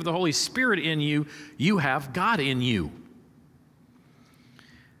that if you have the Holy Spirit in you, you have God in you.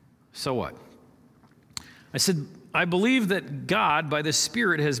 So what? I said, I believe that God, by the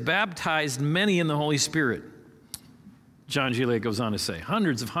Spirit, has baptized many in the Holy Spirit. John G. Lake goes on to say,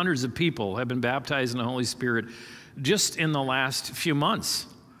 hundreds of people have been baptized in the Holy Spirit just in the last few months.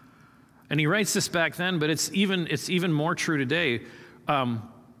 And he writes this back then, but it's even more true today.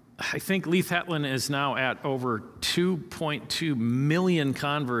 I think Leith Hetland is now at over 2.2 million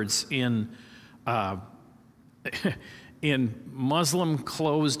converts in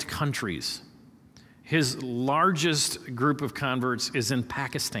Muslim-closed countries. His largest group of converts is in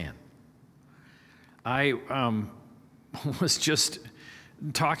Pakistan. I was just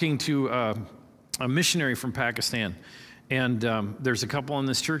talking to a missionary from Pakistan. And there's a couple in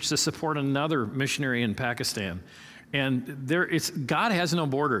this church that support another missionary in Pakistan. And God has no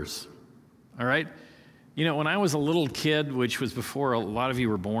borders, all right? You know, when I was a little kid, which was before a lot of you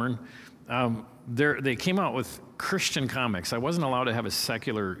were born, they came out with Christian comics. I wasn't allowed to have a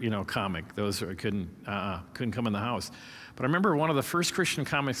secular, comic. Those couldn't come in the house. But I remember one of the first Christian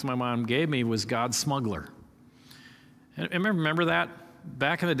comics my mom gave me was God Smuggler. And remember that?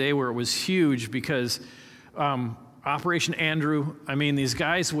 Back in the day where it was huge because Operation Andrew, I mean, these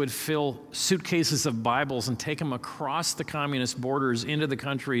guys would fill suitcases of Bibles and take them across the communist borders into the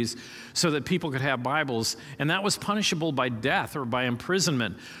countries so that people could have Bibles. And that was punishable by death or by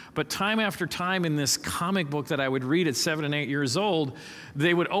imprisonment. But time after time in this comic book that I would read at 7 and 8 years old,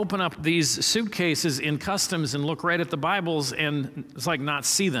 they would open up these suitcases in customs and look right at the Bibles and it's like not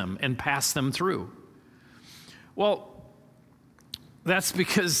see them and pass them through. Well, that's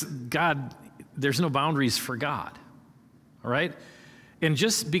because God, there's no boundaries for God. All right? And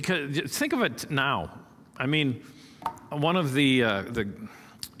just because, think of it now. I mean, one of the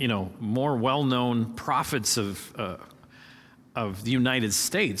more well-known prophets of the United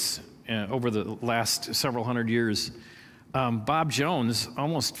States over the last several hundred years, Bob Jones,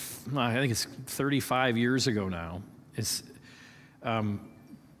 almost, I think it's 35 years ago now,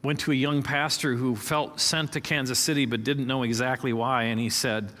 went to a young pastor who felt sent to Kansas City but didn't know exactly why, and he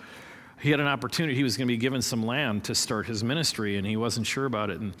said, he had an opportunity. He was going to be given some land to start his ministry, and he wasn't sure about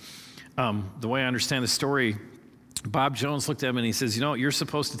it. And the way I understand the story, Bob Jones looked at him and he says, you're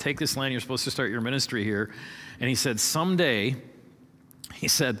supposed to take this land. You're supposed to start your ministry here. And he said, someday, he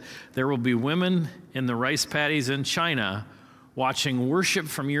said, there will be women in the rice paddies in China watching worship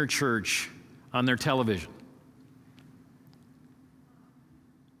from your church on their television.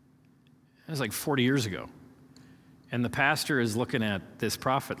 That was like 40 years ago. And the pastor is looking at this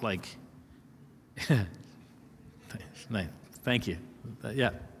prophet like, thank you.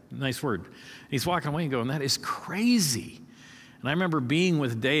 Yeah, nice word. He's walking away and going, that is crazy. And I remember being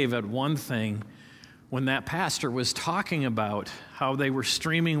with Dave at one thing when that pastor was talking about how they were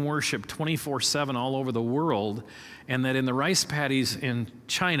streaming worship 24/7 all over the world, and that in the rice paddies in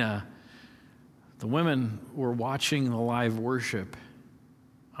China, the women were watching the live worship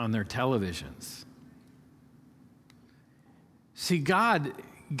on their televisions. See, God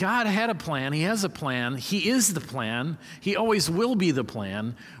had a plan. He has a plan. He is the plan. He always will be the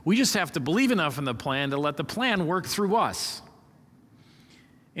plan. We just have to believe enough in the plan to let the plan work through us.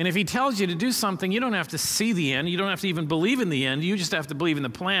 And if he tells you to do something, you don't have to see the end. You don't have to even believe in the end. You just have to believe in the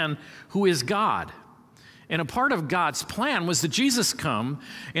plan, who is God. And a part of God's plan was that Jesus come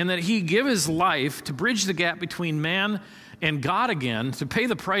and that he give his life to bridge the gap between man and God again, to pay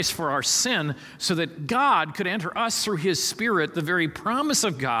the price for our sin so that God could enter us through his Spirit, the very promise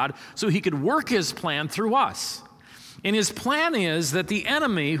of God, so he could work his plan through us. And his plan is that the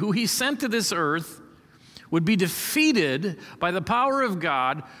enemy who he sent to this earth would be defeated by the power of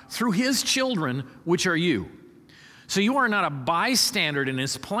God through his children, which are you. So you are not a bystander in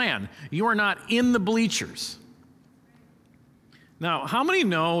his plan. You are not in the bleachers. Now, how many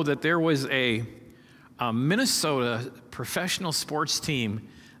know that there was a Minnesota professional sports team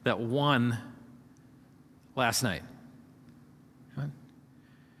that won last night?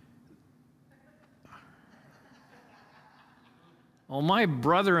 Well, my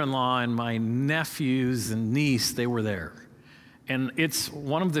brother-in-law and my nephews and niece, they were there. And it's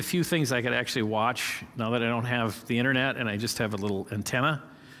one of the few things I could actually watch now that I don't have the internet and I just have a little antenna.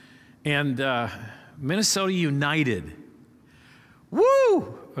 And Minnesota United. Woo!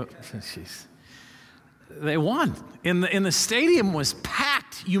 Oh, jeez. They won. And the stadium was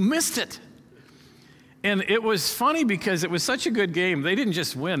packed. You missed it. And it was funny because it was such a good game. They didn't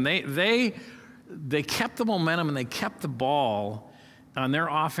just win. They kept the momentum and they kept the ball on their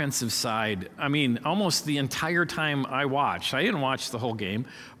offensive side. I mean, almost the entire time I watched. I didn't watch the whole game,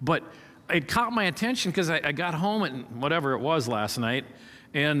 but it caught my attention because I got home at whatever it was last night,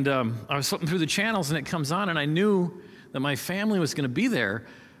 and I was flipping through the channels and it comes on, and I knew that my family was going to be there.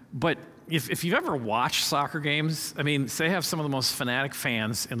 But if you've ever watched soccer games, I mean, they have some of the most fanatic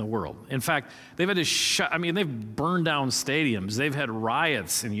fans in the world. In fact, they've had to they've burned down stadiums. They've had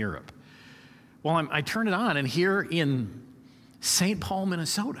riots in Europe. Well, I turned it on, and here in St. Paul,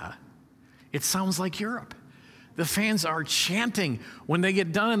 Minnesota, it sounds like Europe. The fans are chanting. When they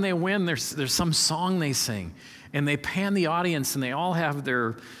get done and they win, there's some song they sing, and they pan the audience, and they all have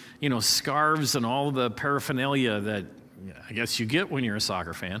their, scarves and all the paraphernalia that I guess you get when you're a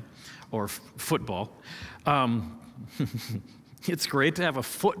soccer fan or football. It's great to have a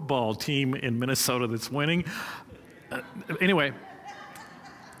football team in Minnesota that's winning. Anyway,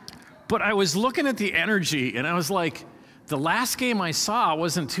 but I was looking at the energy, and I was like, the last game I saw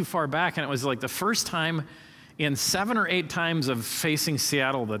wasn't too far back, and it was like the first time in 7 or 8 times of facing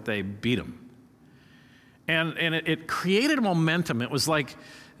Seattle that they beat them. And it created a momentum. It was like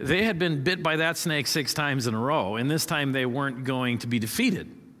they had been bit by that snake 6 times in a row, and this time they weren't going to be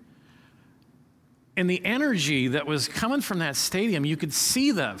defeated. And the energy that was coming from that stadium, you could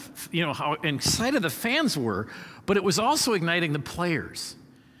see how excited the fans were, but it was also igniting the players.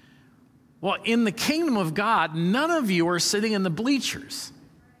 Well, in the kingdom of God, none of you are sitting in the bleachers.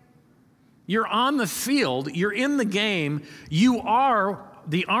 You're on the field. You're in the game. You are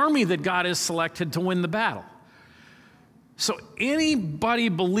the army that God has selected to win the battle. So anybody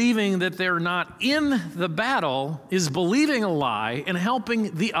believing that they're not in the battle is believing a lie and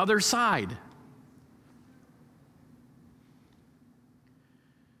helping the other side.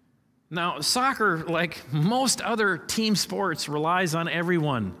 Now, soccer, like most other team sports, relies on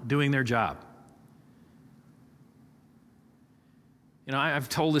everyone doing their job. I've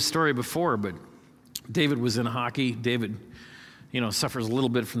told this story before, but David was in hockey. David, suffers a little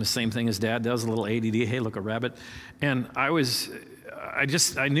bit from the same thing his dad does, a little ADD. Hey, look, a rabbit. And I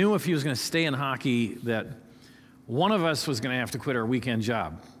knew if he was going to stay in hockey that one of us was going to have to quit our weekend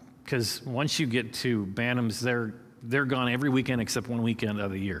job, because once you get to Bantams, they're gone every weekend except one weekend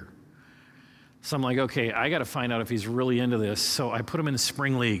of the year. So I'm like, okay, I got to find out if he's really into this. So I put him in the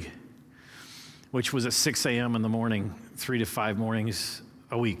spring league, which was at 6 a.m. in the morning, 3 to 5 mornings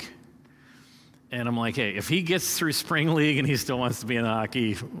a week. And I'm like, hey, if he gets through spring league and he still wants to be in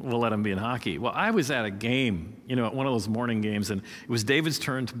hockey, we'll let him be in hockey. Well, I was at a game, at one of those morning games, and it was David's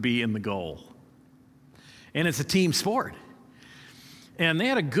turn to be in the goal. And it's a team sport. And they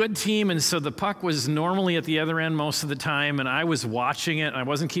had a good team, and so the puck was normally at the other end most of the time, and I was watching it, and I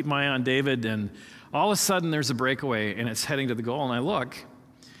wasn't keeping my eye on David, and all of a sudden there's a breakaway, and it's heading to the goal, and I look,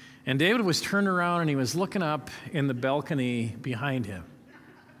 and David was turned around, and he was looking up in the balcony behind him.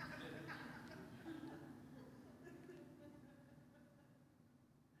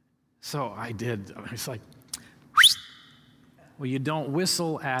 So I was like, well, you don't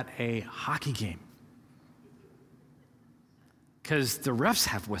whistle at a hockey game, because the refs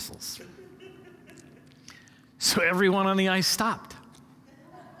have whistles. So everyone on the ice stopped.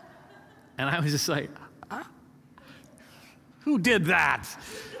 And I was just like, who did that?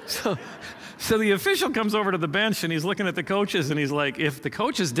 So the official comes over to the bench, and he's looking at the coaches, and he's like, if the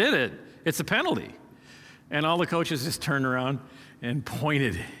coaches did it, it's a penalty. And all the coaches just turned around and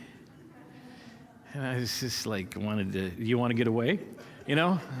pointed. And I was just like, you want to get away?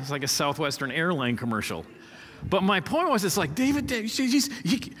 It's like a Southwestern airline commercial. But my point was, it's like, David,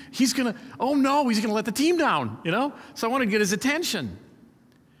 he's going to, oh no, he's going to let the team down, So I wanted to get his attention.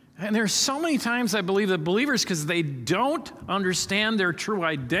 And there's so many times I believe that believers, because they don't understand their true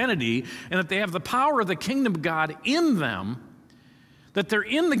identity and that they have the power of the kingdom of God in them, that they're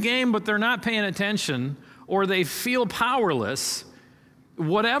in the game but they're not paying attention, or they feel powerless,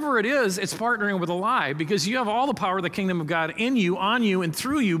 whatever it is, it's partnering with a lie, because you have all the power of the kingdom of God in you, on you, and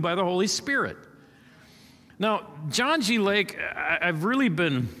through you by the Holy Spirit. Now, John G. Lake, I've really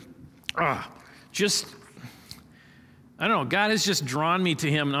been I don't know, God has just drawn me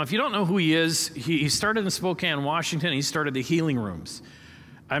to him. Now, if you don't know who he is, he started in Spokane, Washington. He started the healing rooms.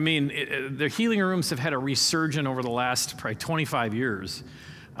 I mean, the healing rooms have had a resurgence over the last probably 25 years.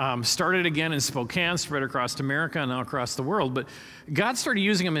 Started again in Spokane, spread across America, and now across the world. But God started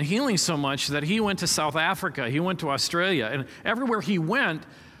using him in healing so much that he went to South Africa, he went to Australia, and everywhere he went,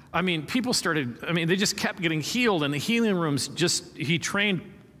 I mean, people started, they just kept getting healed, and the healing rooms he trained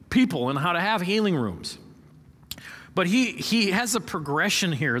people in how to have healing rooms. But he has a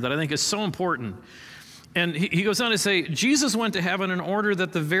progression here that I think is so important. And he goes on to say, Jesus went to heaven in order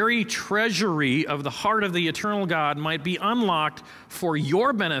that the very treasury of the heart of the eternal God might be unlocked for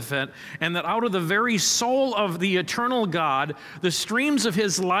your benefit, and that out of the very soul of the eternal God, the streams of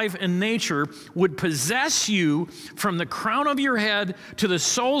his life and nature would possess you from the crown of your head to the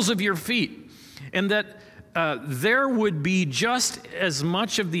soles of your feet. And that there would be just as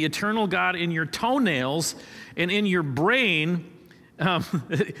much of the eternal God in your toenails and in your brain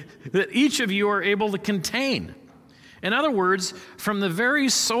that each of you are able to contain. In other words, from the very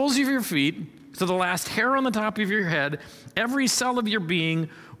soles of your feet to the last hair on the top of your head, every cell of your being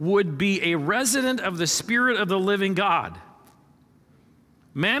would be a resident of the Spirit of the living God.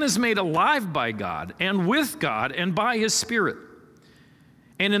 Man is made alive by God and with God and by his Spirit.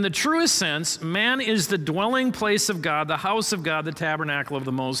 And in the truest sense, man is the dwelling place of God, the house of God, the tabernacle of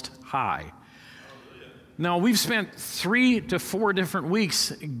the Most High. Now, we've spent 3 to 4 different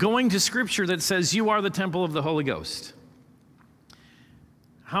weeks going to Scripture that says you are the temple of the Holy Ghost.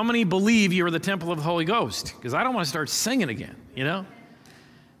 How many believe you are the temple of the Holy Ghost? Because I don't want to start singing again, you know?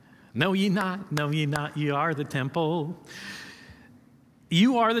 No, ye not, no, ye not, ye are the temple.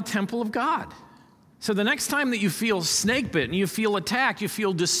 You are the temple of God. So the next time that you feel snake bitten, you feel attacked, you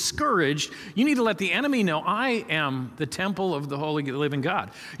feel discouraged, you need to let the enemy know, I am the temple of the holy living God.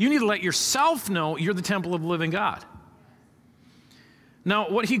 You need to let yourself know you're the temple of the living God.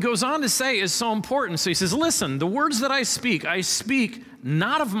 Now, what he goes on to say is so important. So he says, listen, the words that I speak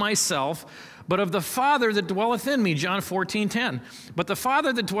not of myself, but of the Father that dwelleth in me, John 14:10. But the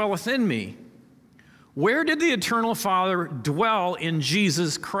Father that dwelleth in me. Where did the eternal Father dwell in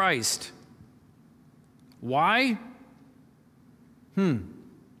Jesus Christ? Why?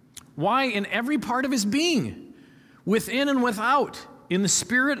 Why in every part of his being, within and without, in the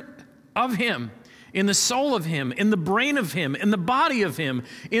spirit of him, in the soul of him, in the brain of him, in the body of him,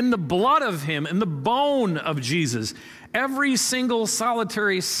 in the blood of him, in the bone of Jesus. Every single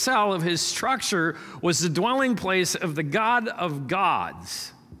solitary cell of his structure was the dwelling place of the God of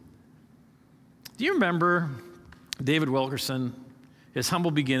gods. Do you remember David Wilkerson, his humble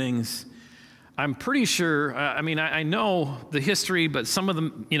beginnings? I'm pretty sure, I know the history, but some of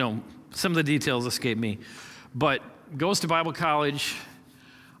the details escape me. But goes to Bible college.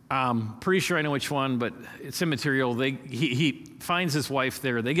 Pretty sure I know which one, but it's immaterial. He finds his wife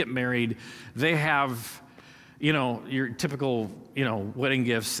there. They get married. They have, your typical, wedding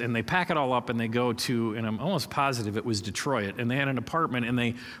gifts, and they pack it all up and they go to, and I'm almost positive it was Detroit, and they had an apartment and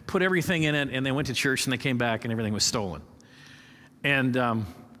they put everything in it and they went to church and they came back and everything was stolen. And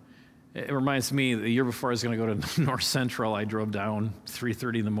it reminds me, the year before I was going to go to North Central, I drove down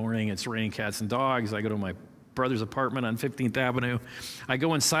 3:30 in the morning. It's raining cats and dogs. I go to my brother's apartment on 15th Avenue. I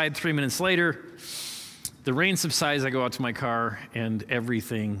go inside 3 minutes later. The rain subsides. I go out to my car, and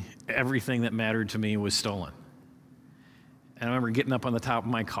everything that mattered to me was stolen. And I remember getting up on the top of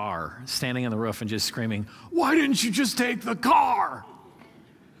my car, standing on the roof and just screaming, "Why didn't you just take the car?"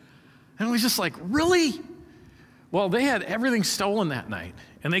 And it was just like, really? Well, they had everything stolen that night.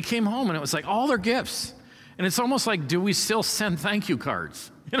 And they came home, and it was like all their gifts. And it's almost like, do we still send thank you cards?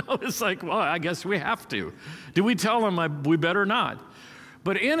 It's like, well, I guess we have to. Do we tell them we better not?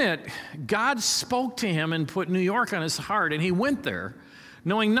 But in it, God spoke to him and put New York on his heart, and he went there,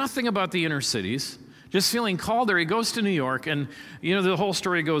 knowing nothing about the inner cities, just feeling called there. He goes to New York, and the whole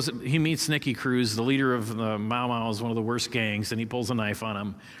story goes, he meets Nicky Cruz, the leader of the Mau Mau's, one of the worst gangs, and he pulls a knife on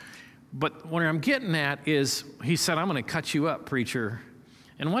him. But what I'm getting at is, he said, I'm going to cut you up, preacher.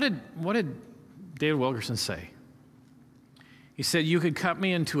 And what did David Wilkerson say? He said, you could cut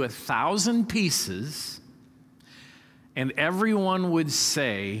me into 1,000 pieces, and everyone would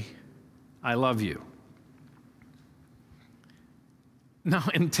say, I love you. Now,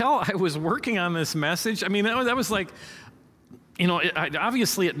 until I was working on this message, that was like,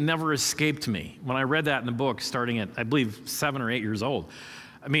 obviously it never escaped me when I read that in the book, starting at, I believe, 7 or 8 years old.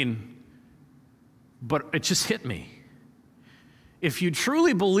 But it just hit me. If you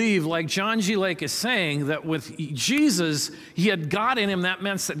truly believe, like John G. Lake is saying, that with Jesus, he had God in him, that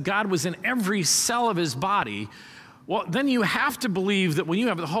meant that God was in every cell of his body, well, then you have to believe that when you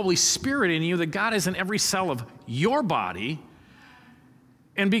have the Holy Spirit in you, that God is in every cell of your body.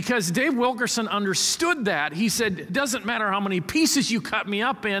 And because Dave Wilkerson understood that, he said, it doesn't matter how many pieces you cut me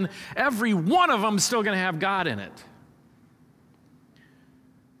up in, every one of them is still going to have God in it.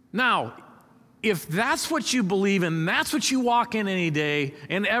 Now, if that's what you believe and that's what you walk in any day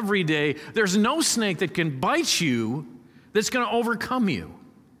and every day, there's no snake that can bite you that's going to overcome you.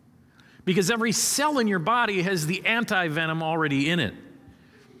 Because every cell in your body has the anti-venom already in it.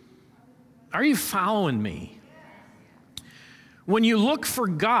 Are you following me? When you look for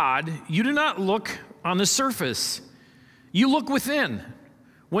God, you do not look on the surface. You look within.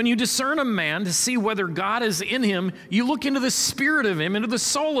 When you discern a man to see whether God is in him, you look into the spirit of him, into the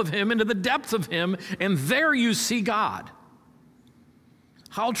soul of him, into the depth of him, and there you see God.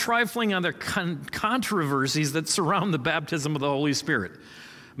 How trifling are the controversies that surround the baptism of the Holy Spirit.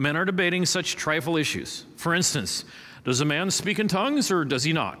 Men are debating such trifle issues. For instance, does a man speak in tongues or does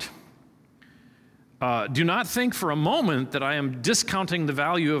he not? Do not think for a moment that I am discounting the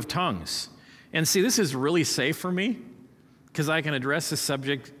value of tongues. And see, this is really safe for me, because I can address this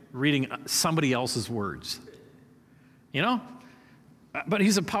subject reading somebody else's words. You know? But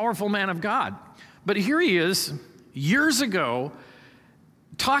he's a powerful man of God. But here he is, years ago,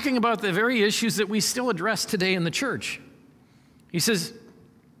 talking about the very issues that we still address today in the church. He says,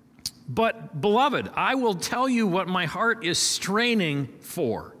 but beloved, I will tell you what my heart is straining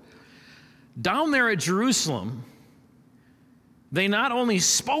for. Down there at Jerusalem, they not only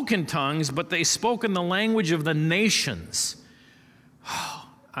spoke in tongues, but they spoke in the language of the nations.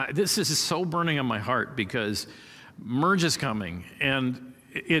 This is so burning on my heart because Merge is coming, and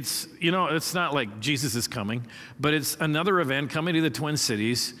it's, you know, it's not like Jesus is coming, but it's another event coming to the Twin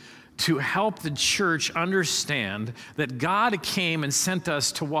Cities to help the church understand that God came and sent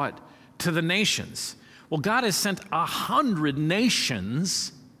us to what? To the nations. Well, God has sent 100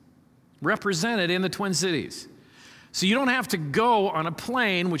 nations represented in the Twin Cities. So you don't have to go on a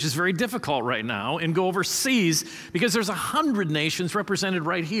plane, which is very difficult right now, and go overseas because there's 100 nations represented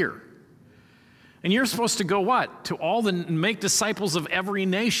right here. And you're supposed to go what? To all the make disciples of every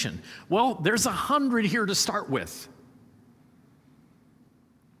nation. Well, there's 100 here to start with.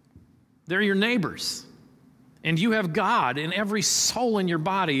 They're your neighbors. And you have God in every soul in your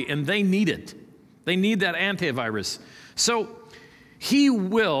body, and they need it. They need that antivirus. So he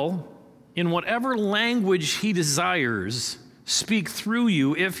will, in whatever language he desires, speak through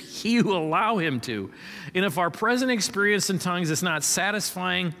you if you allow him to. And if our present experience in tongues is not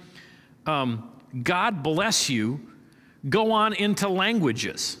satisfying, God bless you, go on into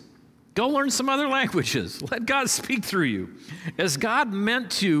languages. Go learn some other languages. Let God speak through you, as God meant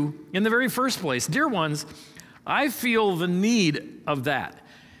to in the very first place. Dear ones, I feel the need of that.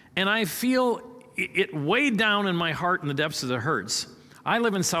 And I feel it way down in my heart in the depths of the hurts. I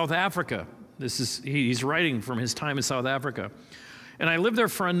live in South Africa. He's writing from his time in South Africa. And I lived there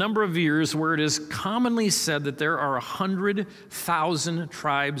for a number of years where it is commonly said that there are 100,000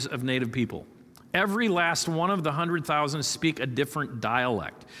 tribes of native people. Every last one of the 100,000 speak a different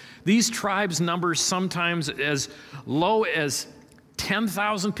dialect. These tribes number sometimes as low as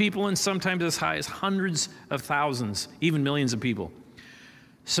 10,000 people and sometimes as high as hundreds of thousands, even millions of people.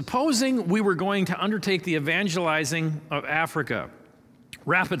 Supposing we were going to undertake the evangelizing of Africa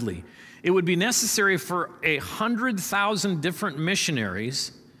rapidly, it would be necessary for 100,000 different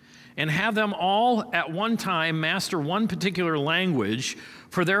missionaries and have them all at one time master one particular language,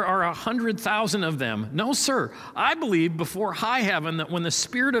 for there are 100,000 of them. No, sir. I believe before high heaven that when the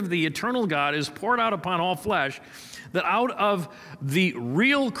Spirit of the eternal God is poured out upon all flesh, that out of the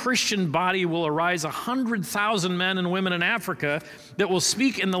real Christian body will arise 100,000 men and women in Africa that will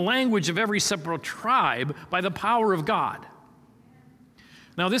speak in the language of every separate tribe by the power of God.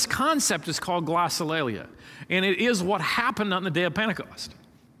 Now, this concept is called glossolalia, and it is what happened on the day of Pentecost.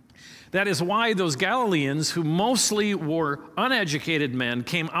 That is why those Galileans, who mostly were uneducated men,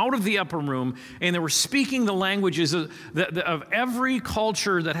 came out of the upper room, and they were speaking the languages of every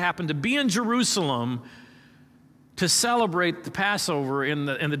culture that happened to be in Jerusalem to celebrate the Passover in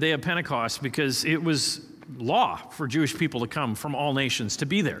the day of Pentecost, because it was law for Jewish people to come from all nations to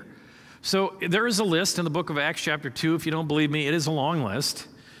be there. So there is a list in the book of Acts chapter 2. If you don't believe me, it is a long list.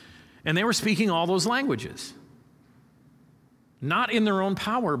 And they were speaking all those languages. Not in their own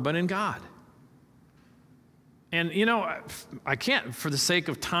power, but in God. And, you know, I can't, for the sake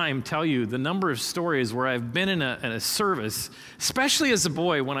of time, tell you the number of stories where I've been in a service, especially as a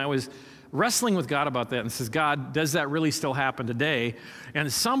boy when I was wrestling with God about that and says, God, does that really still happen today?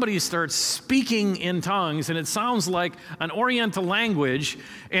 And somebody starts speaking in tongues, and it sounds like an Oriental language,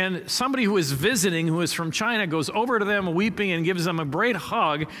 and somebody who is visiting, who is from China, goes over to them weeping and gives them a great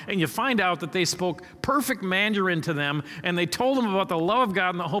hug, and you find out that they spoke perfect Mandarin to them, and they told them about the love of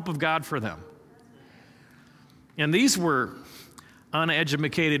God and the hope of God for them. And these were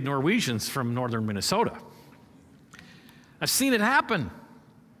uneducated Norwegians from northern Minnesota. I've seen it happen.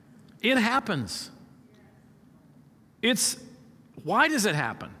 It happens. Why does it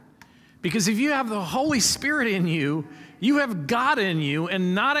happen? Because if you have the Holy Spirit in you, you have God in you,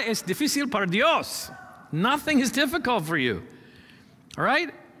 and nada es difícil para Dios. Nothing is difficult for you. All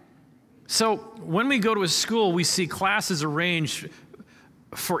right? So when we go to a school, we see classes arranged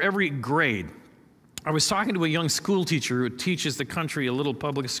for every grade. I was talking to a young school teacher who teaches the country, a little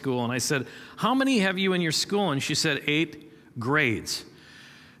public school, and I said, how many have you in your school? And she said, 8 grades.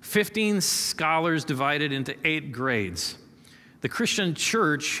 15 scholars divided into 8 grades. The Christian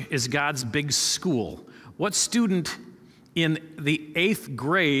church is God's big school. What student in the 8th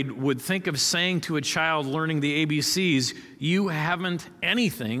grade would think of saying to a child learning the ABCs, you haven't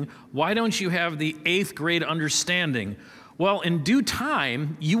anything, why don't you have the 8th grade understanding? Well, in due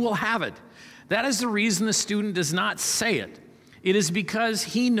time, you will have it. That is the reason the student does not say it. It is because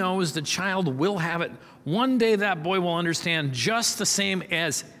he knows the child will have it. One day that boy will understand just the same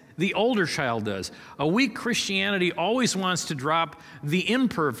as the older child does. A weak Christianity always wants to drop the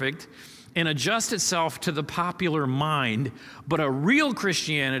imperfect and adjust itself to the popular mind, but a real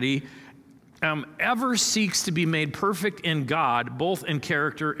Christianity ever seeks to be made perfect in God, both in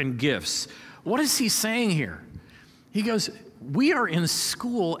character and gifts. What is he saying here? He goes, we are in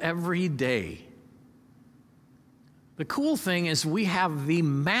school every day. The cool thing is we have the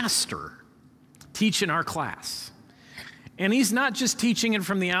master teaching our class. And he's not just teaching it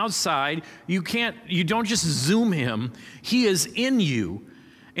from the outside. You don't just Zoom him. He is in you.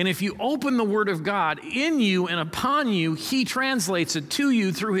 And if you open the Word of God in you and upon you, he translates it to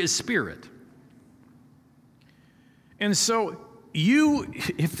you through his Spirit. And so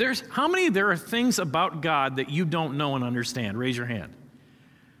how many there are things about God that you don't know and understand? Raise your hand.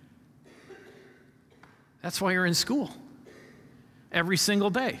 That's why you're in school every single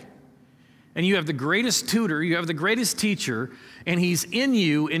day. And you have the greatest tutor, you have the greatest teacher, and he's in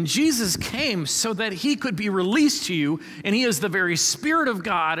you, and Jesus came so that he could be released to you, and he is the very Spirit of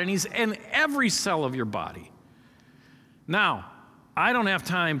God, and he's in every cell of your body. Now, I don't have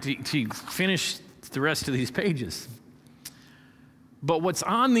time to finish the rest of these pages, but what's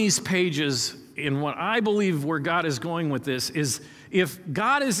on these pages, and what I believe where God is going with this, is if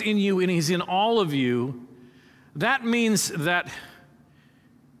God is in you and he's in all of you, that means that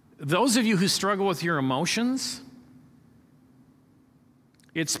those of you who struggle with your emotions,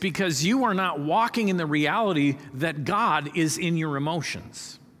 it's because you are not walking in the reality that God is in your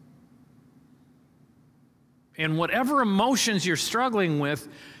emotions. And whatever emotions you're struggling with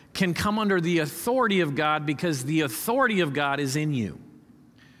can come under the authority of God because the authority of God is in you.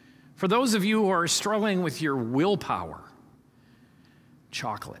 For those of you who are struggling with your willpower,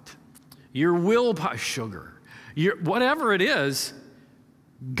 chocolate, your willpower, sugar, whatever it is,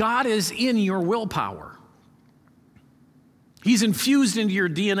 God is in your willpower. He's infused into your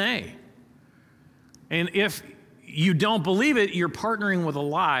DNA. And if you don't believe it, you're partnering with a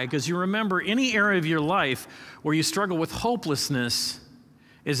lie, because you remember any area of your life where you struggle with hopelessness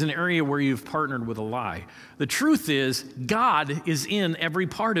is an area where you've partnered with a lie. The truth is, God is in every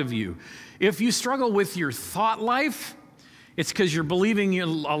part of you. If you struggle with your thought life, it's because you're believing a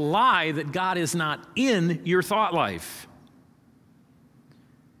lie that God is not in your thought life.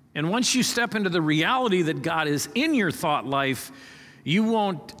 And once you step into the reality that God is in your thought life, you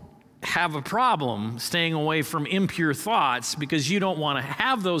won't have a problem staying away from impure thoughts, because you don't want to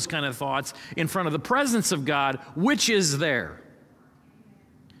have those kind of thoughts in front of the presence of God, which is there.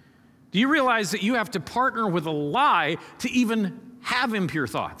 Do you realize that you have to partner with a lie to even have impure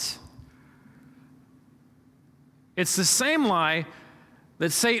thoughts? It's the same lie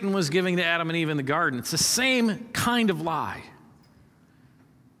that Satan was giving to Adam and Eve in the garden. It's the same kind of lie.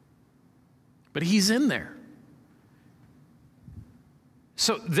 But he's in there.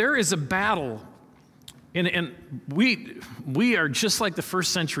 So there is a battle, and we are just like the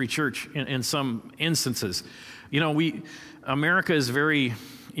first century church in some instances. You know, America is very,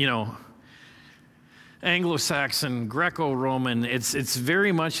 Anglo-Saxon, Greco-Roman. It's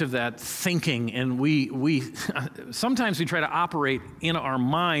very much of that thinking, and we sometimes we try to operate in our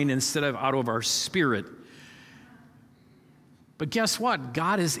mind instead of out of our spirit. But guess what?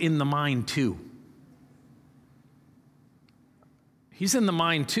 God is in the mind too. He's in the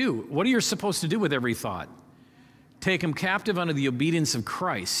mind too. What are you supposed to do with every thought? Take him captive under the obedience of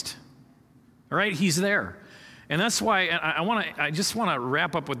Christ. All right, he's there. And that's why I just want to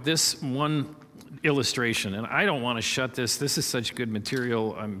wrap up with this one illustration. And I don't want to shut this. This is such good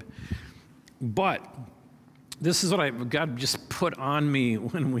material. But this is what God just put on me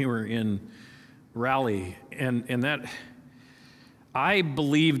when we were in Raleigh. And that I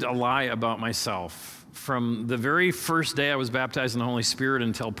believed a lie about myself from the very first day I was baptized in the Holy Spirit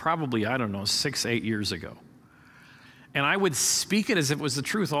until probably, 6, 8 years ago. And I would speak it as if it was the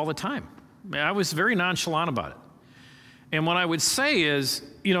truth all the time. I was very nonchalant about it. And what I would say is,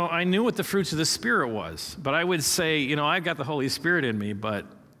 I knew what the fruits of the Spirit was, but I would say, I've got the Holy Spirit in me, but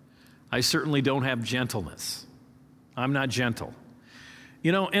I certainly don't have gentleness. I'm not gentle.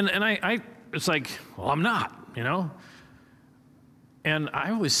 And it's like, well, I'm not, And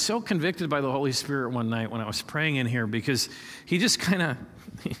I was so convicted by the Holy Spirit one night when I was praying in here because he just kind of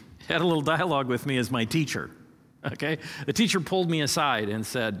had a little dialogue with me as my teacher, okay? The teacher pulled me aside and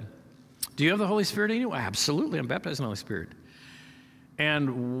said, do you have the Holy Spirit in you? Absolutely, I'm baptized in the Holy Spirit.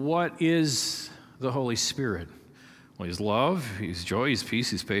 And what is the Holy Spirit? Well, he's love, he's joy, he's peace,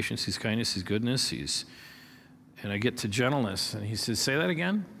 he's patience, he's kindness, he's goodness, and I get to gentleness. And he says, say that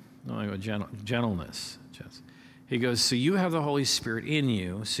again? No, I go, gentleness. He goes, so you have the Holy Spirit in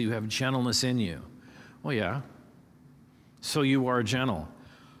you, so you have gentleness in you. Well, yeah. So you are gentle.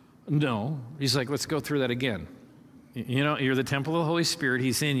 No. He's like, let's go through that again. You're the temple of the Holy Spirit.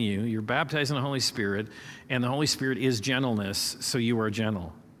 He's in you. You're baptized in the Holy Spirit, and the Holy Spirit is gentleness, so you are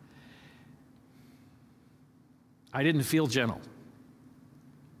gentle. I didn't feel gentle.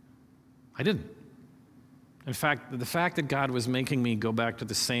 I didn't. In fact, the fact that God was making me go back to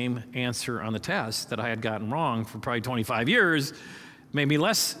the same answer on the test that I had gotten wrong for probably 25 years made me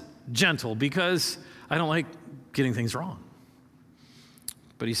less gentle because I don't like getting things wrong.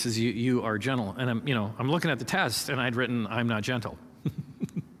 But he says, you are gentle. And I'm looking at the test, and I'd written, I'm not gentle.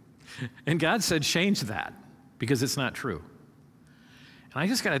 And God said, change that, because it's not true. And I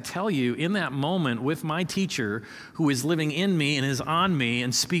just got to tell you, in that moment with my teacher, who is living in me and is on me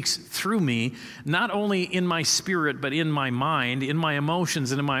and speaks through me, not only in my spirit, but in my mind, in my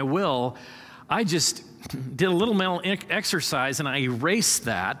emotions, and in my will, I just did a little mental exercise, and I erased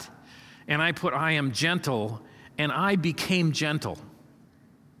that, and I put, I am gentle, and I became gentle.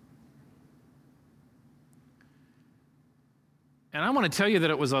 And I want to tell you that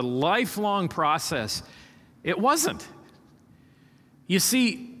it was a lifelong process. It wasn't. You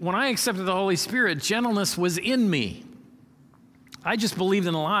see, when I accepted the Holy Spirit, gentleness was in me. I just believed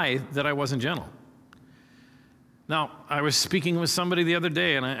in a lie that I wasn't gentle. Now, I was speaking with somebody the other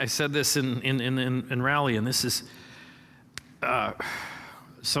day, and I said this in Raleigh, and this is,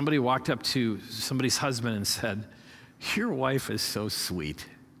 somebody walked up to somebody's husband and said, your wife is so sweet.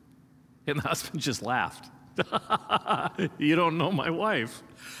 And the husband just laughed. You don't know my wife.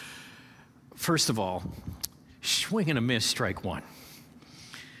 First of all, swing and a miss, strike one.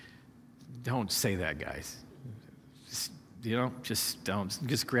 Don't say that, guys. Just don't.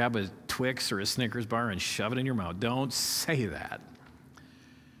 Just grab a Twix or a Snickers bar and shove it in your mouth. Don't say that.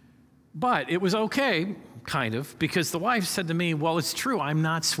 But it was okay, kind of, because the wife said to me, well, it's true, I'm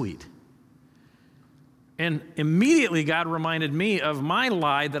not sweet. And immediately God reminded me of my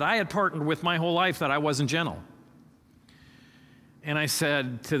lie that I had partnered with my whole life, that I wasn't gentle. And I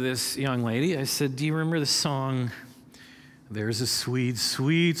said to this young lady, I said, do you remember the song, there's a sweet,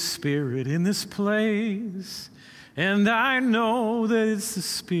 sweet spirit in this place, and I know that it's the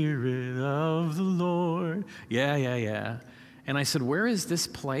Spirit of the Lord. Yeah. And I said, where is this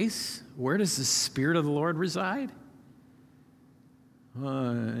place? Where does the Spirit of the Lord reside?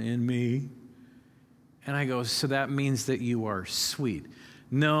 In me. And I go, so that means that you are sweet.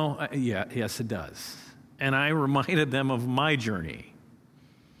 No, yes, it does. And I reminded them of my journey.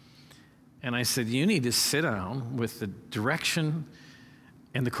 And I said, you need to sit down with the direction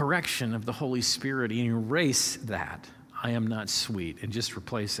and the correction of the Holy Spirit and erase that, I am not sweet, and just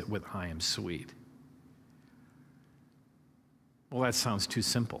replace it with, I am sweet. Well, that sounds too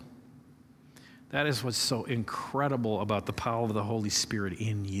simple. That is what's so incredible about the power of the Holy Spirit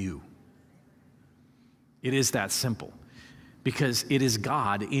in you. It is that simple, because it is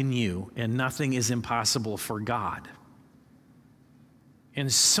God in you, and nothing is impossible for God. And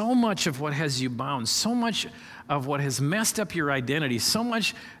so much of what has you bound, so much of what has messed up your identity, so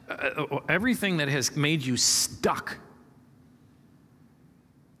much, everything that has made you stuck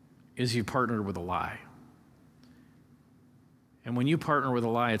is you partnered with a lie. And when you partner with a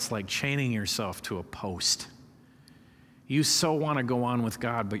lie, it's like chaining yourself to a post. You so want to go on with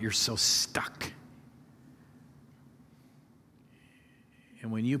God, but you're so stuck.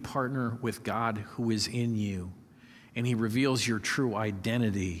 And when you partner with God who is in you and he reveals your true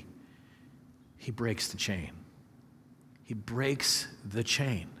identity, he breaks the chain. He breaks the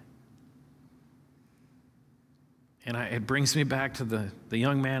chain. And it brings me back to the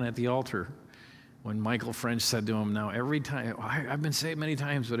young man at the altar when Michael French said to him, now every time, I've been saved many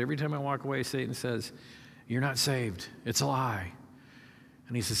times, but every time I walk away, Satan says, you're not saved. It's a lie.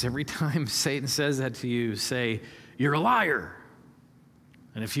 And he says, every time Satan says that to you, say, you're a liar.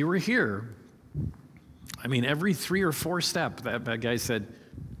 And if you were here, I mean, every 3 or 4 step, that guy said,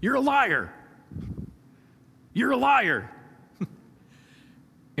 you're a liar. You're a liar.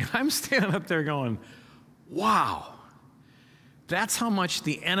 And I'm standing up there going, wow. That's how much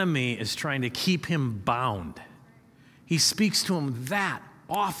the enemy is trying to keep him bound. He speaks to him that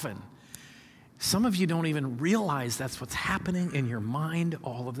often. Some of you don't even realize that's what's happening in your mind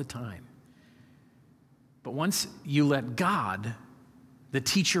all of the time. But once you let God, the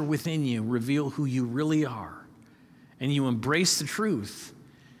teacher within you, reveal who you really are, and you embrace the truth,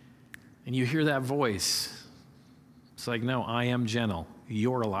 and you hear that voice, it's like, no, I am gentle.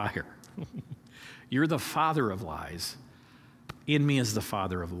 You're a liar. You're the father of lies. In me is the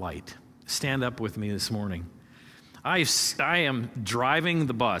Father of light. Stand up with me this morning. I am driving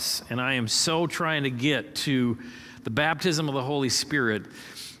the bus, and I am so trying to get to the baptism of the Holy Spirit.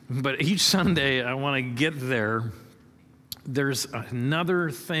 But each Sunday, I want to get there. There's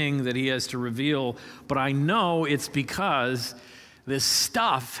another thing that he has to reveal, but I know it's because this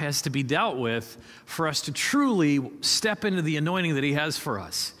stuff has to be dealt with for us to truly step into the anointing that he has for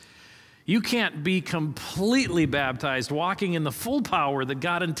us. You can't be completely baptized, walking in the full power that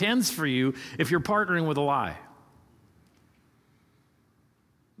God intends for you if you're partnering with a lie.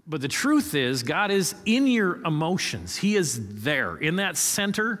 But the truth is, God is in your emotions. He is there. In that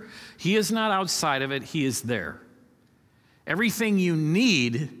center, he is not outside of it. He is there. Everything you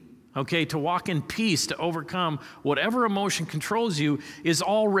need, okay, to walk in peace, to overcome whatever emotion controls you, is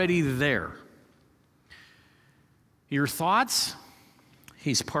already there. Your thoughts,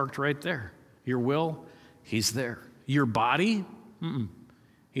 he's parked right there. Your will, he's there. Your body,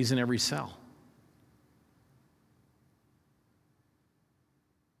 he's in every cell.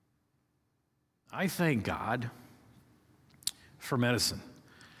 I thank God for medicine,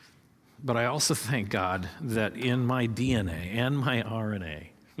 but I also thank God that in my DNA and my RNA,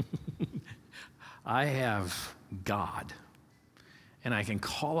 I have God, and I can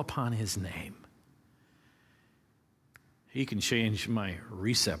call upon his name. He can change my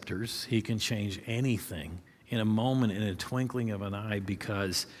receptors. He can change anything in a moment, in a twinkling of an eye,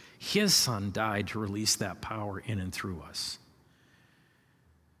 because his son died to release that power in and through us.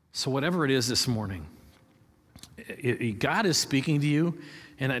 So whatever it is this morning, God is speaking to you,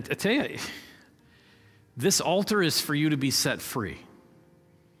 and I tell you, this altar is for you to be set free.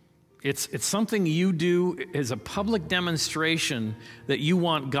 It's something you do as a public demonstration that you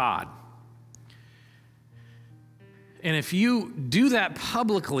want God. And if you do that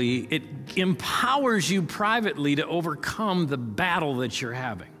publicly, it empowers you privately to overcome the battle that you're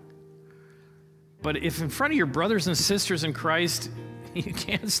having. But if in front of your brothers and sisters in Christ, you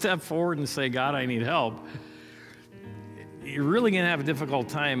can't step forward and say, God, I need help, you're really going to have a difficult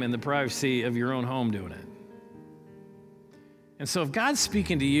time in the privacy of your own home doing it. And so if God's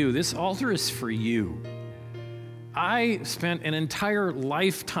speaking to you, this altar is for you. I spent an entire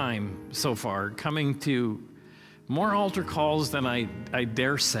lifetime so far coming to more altar calls than I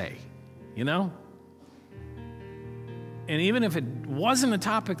dare say, you know? And even if it wasn't a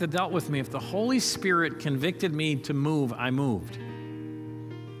topic that dealt with me, if the Holy Spirit convicted me to move, I moved.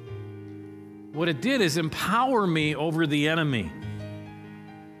 What it did is empower me over the enemy.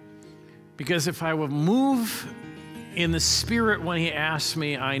 Because if I would move in the Spirit when he asks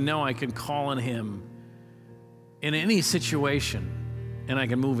me, I know I can call on him in any situation, and I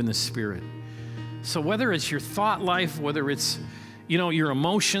can move in the Spirit. So whether it's your thought life, whether it's, your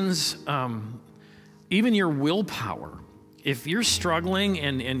emotions, even your willpower, if you're struggling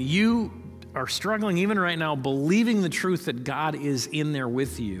and you are struggling even right now, believing the truth that God is in there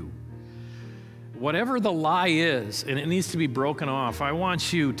with you, whatever the lie is, and it needs to be broken off, I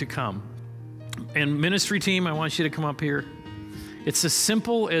want you to come. And ministry team, I want you to come up here. It's as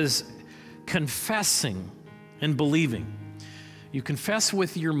simple as confessing and believing. You confess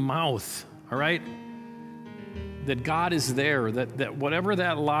with your mouth, all right, that God is there, that whatever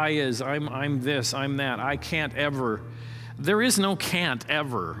that lie is, I'm this, I'm that, I can't ever. There is no can't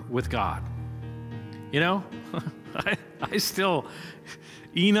ever with God. I still,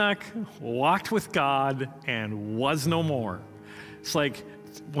 Enoch walked with God and was no more. It's like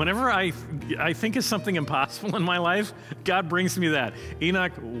whenever I think of something impossible in my life, God brings me that.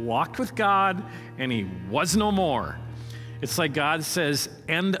 Enoch walked with God, and he was no more. It's like God says,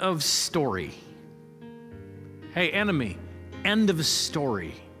 end of story. Hey, enemy, end of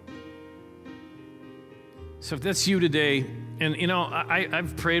story. So if that's you today, and you know,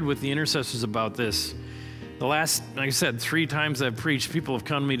 I've prayed with the intercessors about this. The last, like I said, 3 times I've preached, people have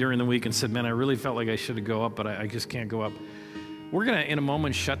come to me during the week and said, man, I really felt like I should go up, but I just can't go up. We're going to, in a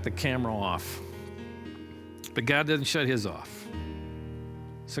moment, shut the camera off. But God doesn't shut his off.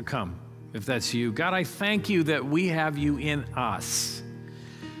 So come, if that's you. God, I thank you that we have you in us.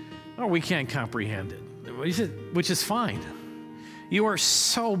 Oh, we can't comprehend it, which is fine. You are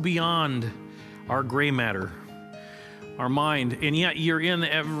so beyond our gray matter, our mind, and yet you're in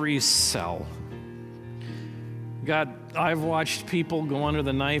every cell. God, I've watched people go under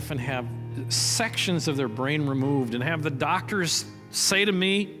the knife and have sections of their brain removed and have the doctors say to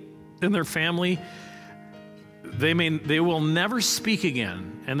me and their family, they will never speak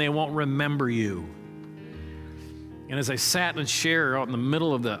again and they won't remember you. And as I sat in a chair out in the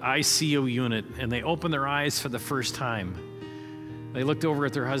middle of the ICU unit and they opened their eyes for the first time, they looked over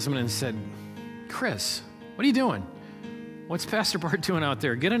at their husband and said, Chris, what are you doing? What's Pastor Bart doing out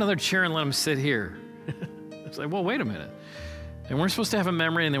there? Get another chair and let him sit here. It's like, well, wait a minute. They weren't supposed to have a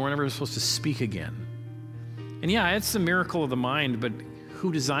memory and they were never supposed to speak again. And yeah, it's the miracle of the mind, but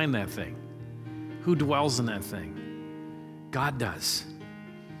who designed that thing? Who dwells in that thing? God does.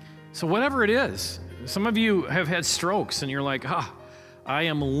 So whatever it is, some of you have had strokes and you're like, I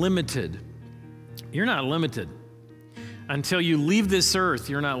am limited. You're not limited. Until you leave this earth,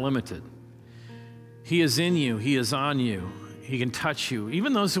 you're not limited. He is in you. He is on you. He can touch you.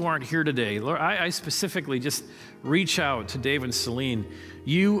 Even those who aren't here today, Lord, I specifically just reach out to Dave and Celine.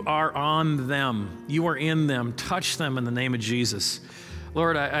 You are on them. You are in them. Touch them in the name of Jesus.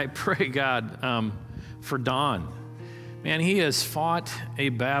 Lord, I pray, God, for Don. Man, he has fought a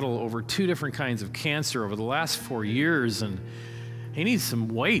battle over 2 different kinds of cancer over the last 4 years, and he needs some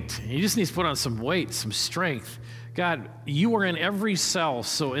weight. He just needs to put on some weight, some strength. God, you are in every cell.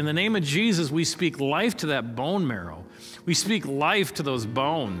 So in the name of Jesus, we speak life to that bone marrow. We speak life to those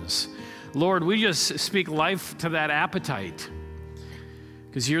bones. Lord, we just speak life to that appetite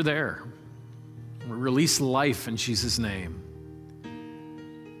because you're there. We release life in Jesus' name.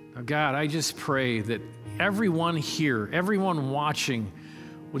 Now, God, I just pray that everyone here, everyone watching,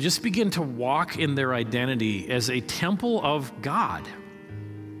 will just begin to walk in their identity as a temple of God.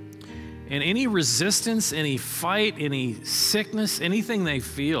 And any resistance, any fight, any sickness, anything they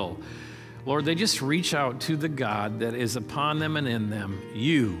feel, Lord, they just reach out to the God that is upon them and in them,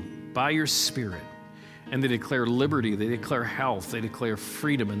 you, by your Spirit. And they declare liberty, they declare health, they declare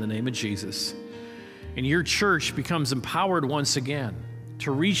freedom in the name of Jesus. And your church becomes empowered once again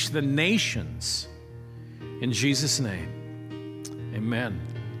to reach the nations in Jesus' name. Amen.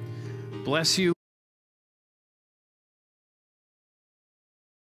 Bless you.